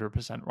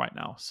 100% right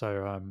now.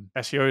 So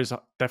SEO is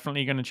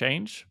definitely going to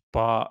change,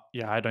 but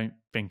yeah, I don't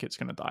think it's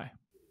going to die.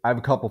 I have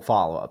a couple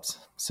follow-ups.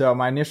 So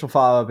my initial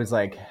follow-up is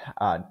like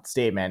a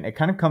statement. It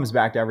kind of comes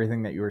back to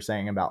everything that you were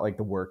saying about like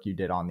the work you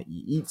did on the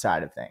eat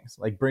side of things,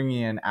 like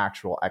bringing in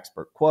actual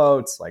expert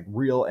quotes, like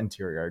real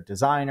interior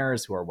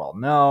designers who are well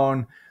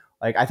known.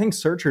 Like I think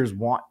searchers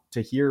want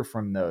to hear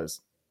from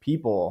those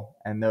people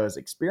and those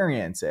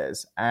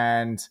experiences,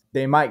 and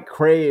they might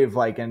crave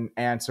like an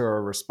answer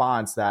or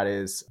response that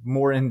is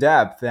more in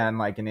depth than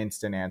like an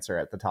instant answer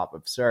at the top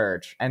of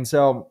search. And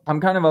so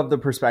I'm kind of the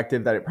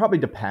perspective that it probably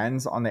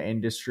depends on the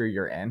industry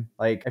you're in.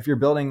 Like if you're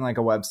building like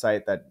a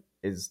website that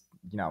is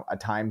a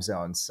time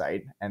zone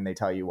site and they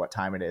tell you what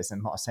time it is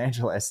in Los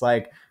Angeles,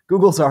 like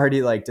Google's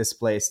already like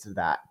displaced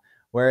that.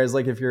 Whereas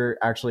like if you're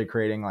actually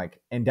creating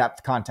like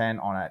in-depth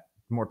content on a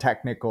more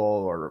technical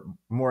or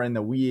more in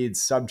the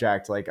weeds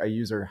subject, like a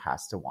user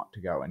has to want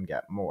to go and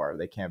get more.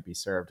 They can't be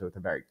served with a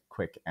very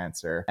quick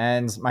answer.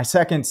 And my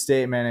second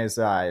statement is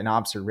an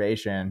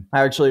observation.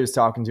 I actually was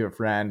talking to a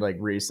friend like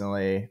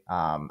recently.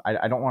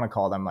 I don't want to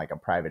call them like a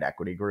private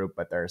equity group,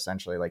 but they're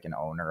essentially like an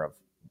owner of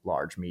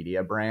large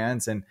media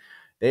brands. And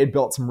they had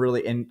built some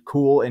really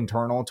cool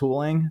internal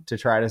tooling to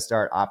try to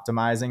start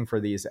optimizing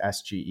for these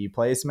SGE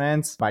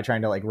placements by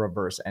trying to like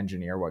reverse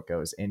engineer what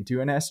goes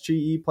into an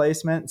SGE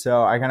placement.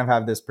 So I kind of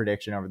have this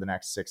prediction over the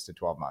next 6 to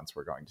 12 months,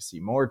 we're going to see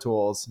more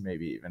tools,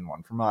 maybe even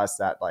one from us,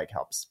 that like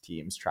helps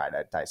teams try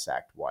to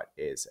dissect what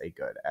is a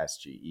good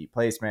SGE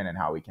placement and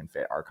how we can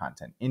fit our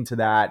content into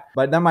that.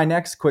 But then my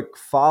next quick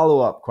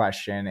follow-up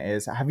question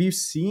is, have you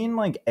seen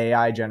like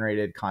AI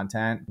generated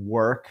content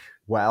work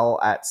well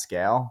at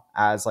scale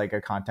as like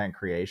a content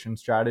creation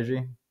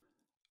strategy?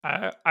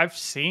 I've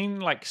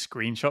seen like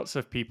screenshots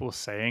of people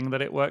saying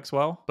that it works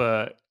well,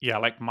 but yeah,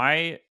 like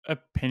my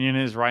opinion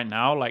is right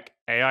now, like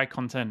AI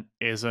content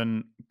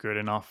isn't good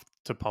enough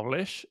to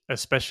publish,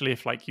 especially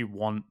if like you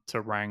want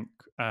to rank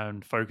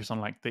and focus on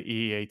like the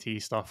EEAT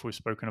stuff we've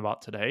spoken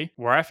about today.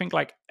 Where I think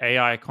like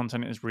AI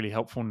content is really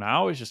helpful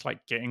now is just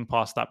like getting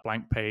past that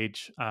blank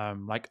page.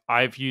 Like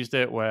I've used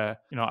it where,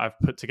 I've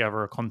put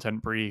together a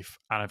content brief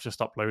and I've just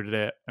uploaded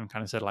it and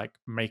kind of said like,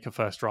 make a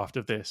first draft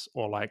of this,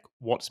 or like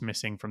what's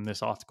missing from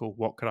this article,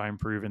 what could I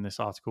improve in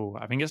this article.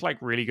 I think it's like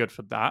really good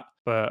for that,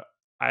 but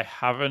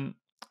I'm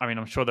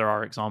sure there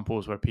are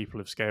examples where people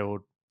have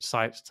scaled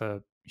sites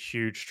to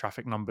huge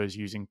traffic numbers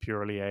using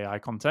purely AI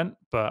content,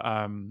 but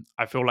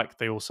I feel like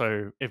they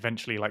also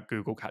eventually like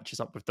Google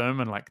catches up with them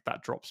and like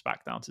that drops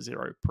back down to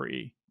zero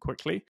pretty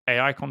quickly.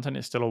 AI content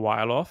is still a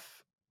while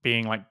off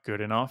being like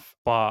good enough,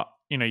 but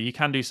you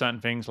can do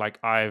certain things. Like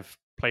I've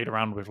played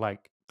around with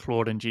like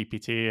Claude and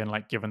GPT and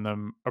like given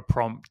them a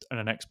prompt and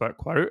an expert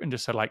quote and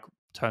just said like,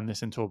 turn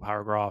this into a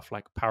paragraph,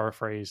 like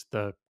paraphrase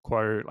the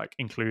quote, like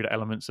include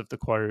elements of the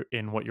quote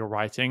in what you're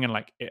writing. And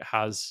like it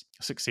has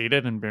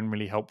succeeded and been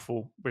really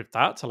helpful with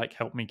that to like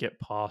help me get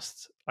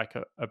past like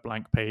a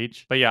blank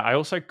page. But yeah, I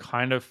also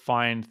kind of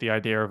find the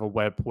idea of a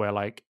web where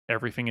like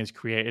everything is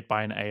created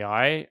by an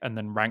AI and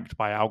then ranked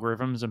by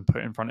algorithms and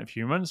put in front of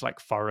humans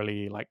like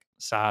thoroughly like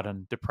sad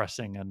and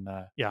depressing. And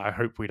yeah, I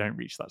hope we don't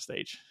reach that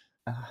stage.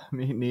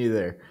 Me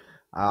neither.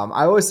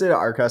 I always say to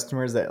our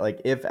customers that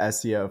like if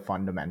SEO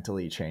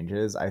fundamentally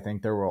changes, I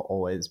think there will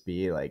always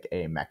be like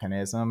a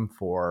mechanism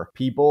for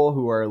people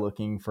who are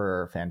looking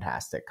for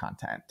fantastic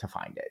content to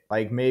find it.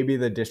 Like maybe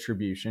the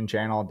distribution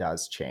channel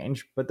does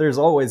change, but there's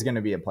always going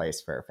to be a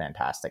place for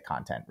fantastic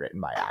content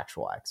written by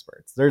actual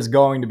experts. There's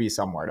going to be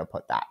somewhere to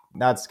put that.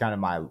 That's kind of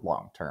my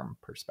long-term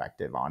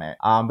perspective on it.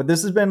 But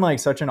this has been like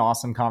such an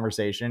awesome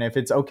conversation. If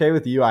it's okay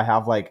with you, I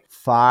have like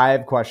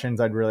 5 questions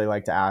I'd really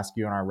like to ask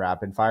you in our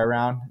rapid fire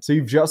round. So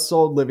you've just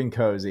sold Living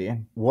Cozy.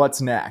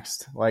 What's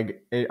next?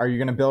 Like, are you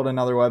going to build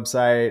another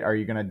website? Are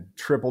you going to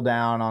triple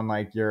down on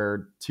like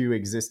your 2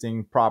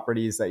 existing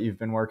properties that you've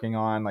been working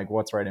on? Like,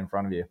 what's right in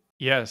front of you?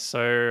 Yeah,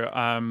 so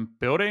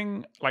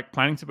planning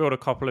to build a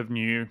couple of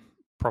new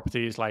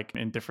properties like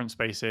in different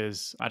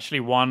spaces.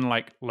 Actually, one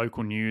like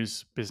local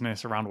news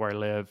business around where I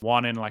live,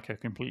 one in like a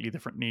completely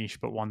different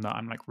niche, but one that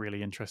I'm like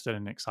really interested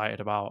and excited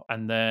about.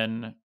 And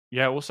then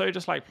yeah, also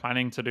just like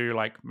planning to do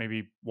like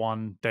maybe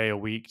one day a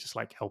week, just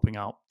like helping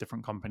out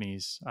different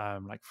companies,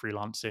 like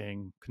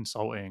freelancing,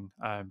 consulting,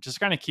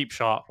 just kind of keep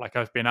sharp. Like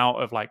I've been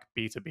out of like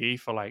B2B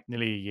for like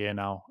nearly a year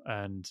now.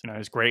 And, you know,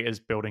 as great as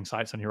building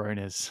sites on your own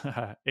is,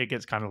 it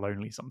gets kind of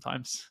lonely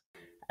sometimes.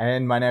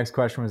 And my next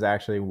question was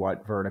actually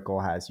what vertical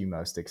has you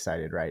most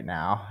excited right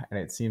now? And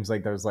it seems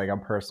like there's like a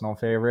personal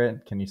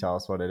favorite. Can you tell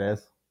us what it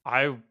is?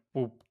 I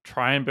will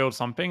try and build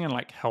something in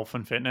like health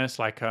and fitness.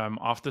 Like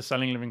after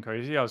selling Living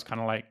Cozy, I was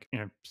kind of like, you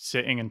know,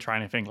 sitting and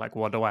trying to think like,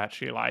 what do I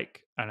actually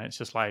like? And it's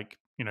just like,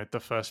 you know, the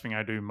first thing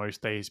I do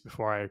most days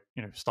before I,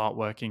 you know, start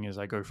working is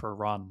I go for a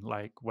run.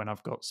 Like when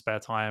I've got spare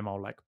time,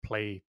 I'll like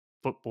play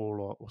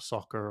football or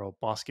soccer or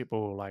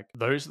basketball. Like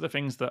those are the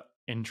things that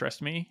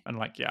interest me. And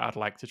like, yeah, I'd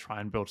like to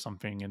try and build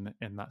something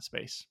in that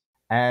space.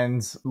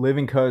 And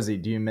Living Cozy,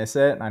 do you miss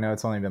it? I know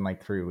it's only been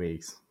like 3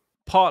 weeks.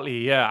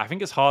 Partly, yeah. I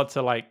think it's hard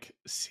to like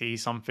see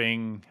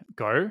something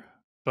go,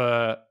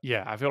 but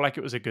yeah, I feel like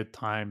it was a good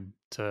time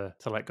to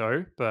let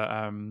go. But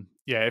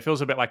yeah, it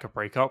feels a bit like a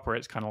breakup where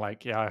it's kind of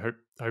like, yeah, I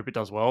hope it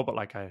does well, but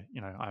like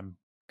I'm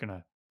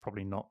gonna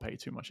probably not pay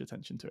too much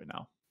attention to it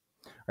now.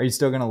 Are you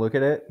still going to look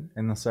at it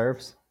in the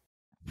SERPs?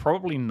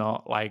 Probably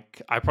not.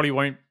 Like I probably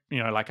won't,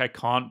 you know, like I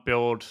can't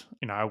build,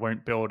 you know, I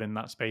won't build in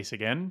that space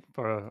again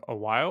for a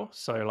while.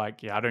 So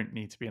like, yeah, I don't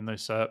need to be in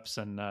those SERPs.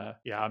 And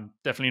yeah, I'm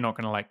definitely not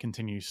going to like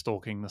continue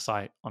stalking the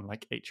site on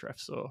like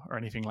Ahrefs or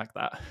anything like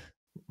that.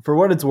 For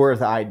what it's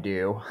worth, I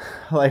do.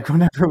 Like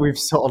whenever we've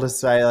sold a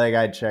site, like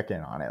I check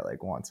in on it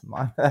like once a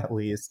month at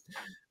least.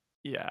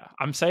 Yeah,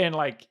 I'm saying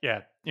like,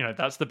 yeah, you know,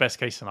 that's the best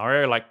case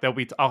scenario. Like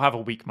I'll have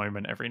a weak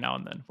moment every now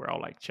and then where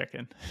I'll like check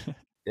in.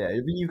 Yeah,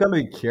 you've got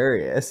to be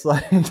curious.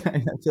 Like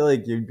I feel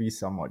like you'd be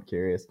somewhat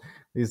curious.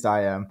 At least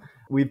I am.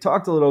 We've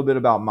talked a little bit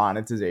about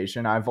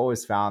monetization. I've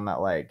always found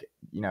that like,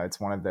 you know, it's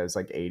one of those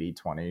like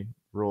 80-20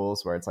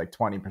 rules where it's like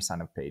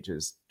 20% of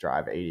pages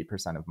drive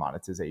 80% of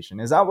monetization.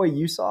 Is that what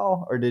you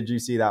saw? Or did you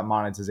see that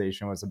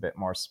monetization was a bit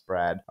more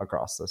spread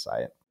across the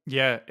site?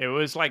 Yeah, it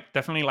was like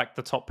definitely like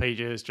the top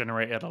pages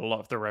generated a lot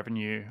of the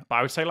revenue. But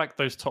I would say like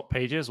those top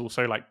pages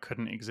also like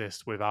couldn't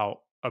exist without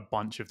a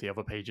bunch of the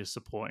other pages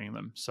supporting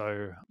them.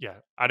 So yeah,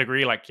 I'd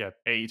agree like yeah,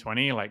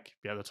 80-20, like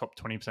yeah, the top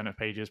 20% of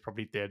pages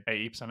probably did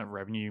 80% of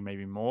revenue,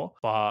 maybe more.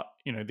 But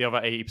you know, the other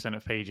 80%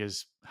 of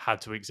pages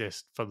had to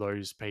exist for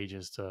those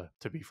pages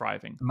to be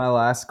thriving. My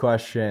last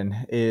question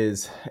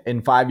is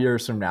in 5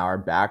 years from now,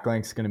 are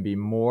backlinks going to be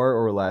more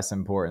or less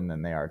important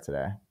than they are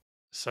today?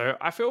 So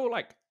I feel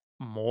like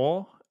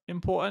more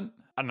important.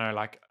 I don't know,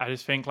 like I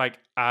just think like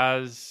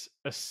as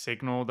a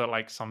signal that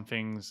like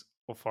something's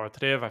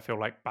authoritative, I feel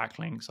like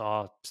backlinks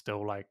are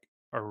still like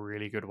a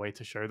really good way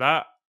to show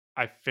that.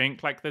 I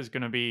think like there's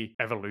going to be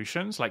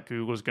evolutions, like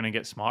Google's going to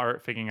get smarter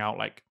at figuring out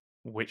like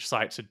which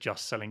sites are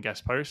just selling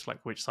guest posts, like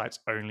which sites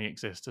only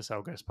exist to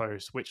sell guest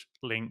posts, which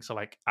links are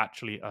like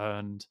actually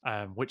earned,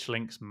 which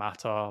links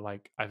matter.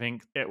 Like I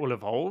think it will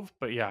evolve,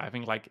 but yeah, I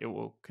think like it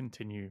will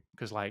continue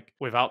because like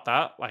without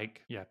that,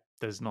 like yeah,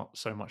 there's not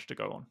so much to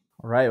go on.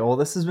 All right. Well,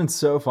 this has been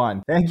so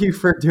fun. Thank you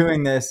for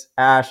doing this,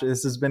 Ash.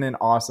 This has been an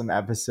awesome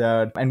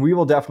episode. And we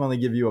will definitely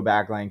give you a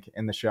backlink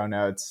in the show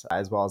notes,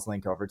 as well as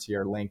link over to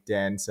your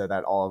LinkedIn so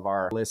that all of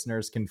our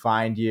listeners can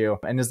find you.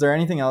 And is there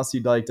anything else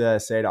you'd like to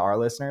say to our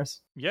listeners?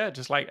 Yeah,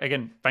 just like,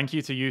 again, thank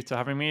you to you to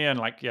having me. And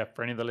like, yeah,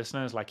 for any of the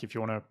listeners, like if you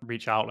want to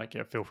reach out, like,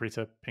 yeah, feel free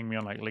to ping me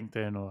on like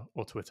LinkedIn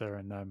or Twitter.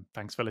 And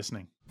thanks for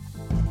listening.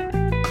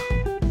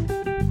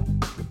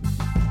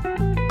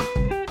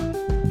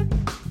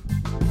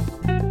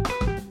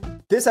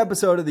 This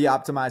episode of the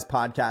Optimized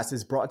Podcast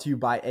is brought to you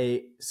by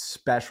a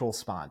special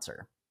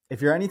sponsor.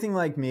 If you're anything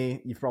like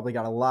me, you've probably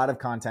got a lot of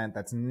content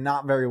that's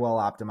not very well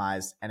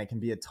optimized, and it can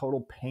be a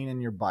total pain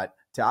in your butt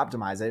to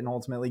optimize it and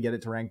ultimately get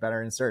it to rank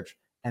better in search.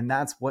 And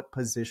that's what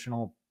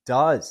Positional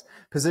does.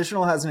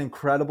 Positional has an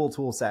incredible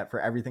tool set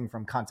for everything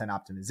from content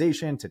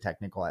optimization to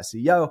technical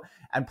SEO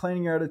and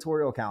planning your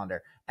editorial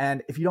calendar.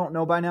 And if you don't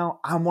know by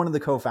now, I'm one of the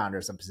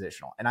co-founders of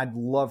Positional, and I'd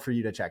love for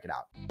you to check it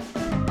out.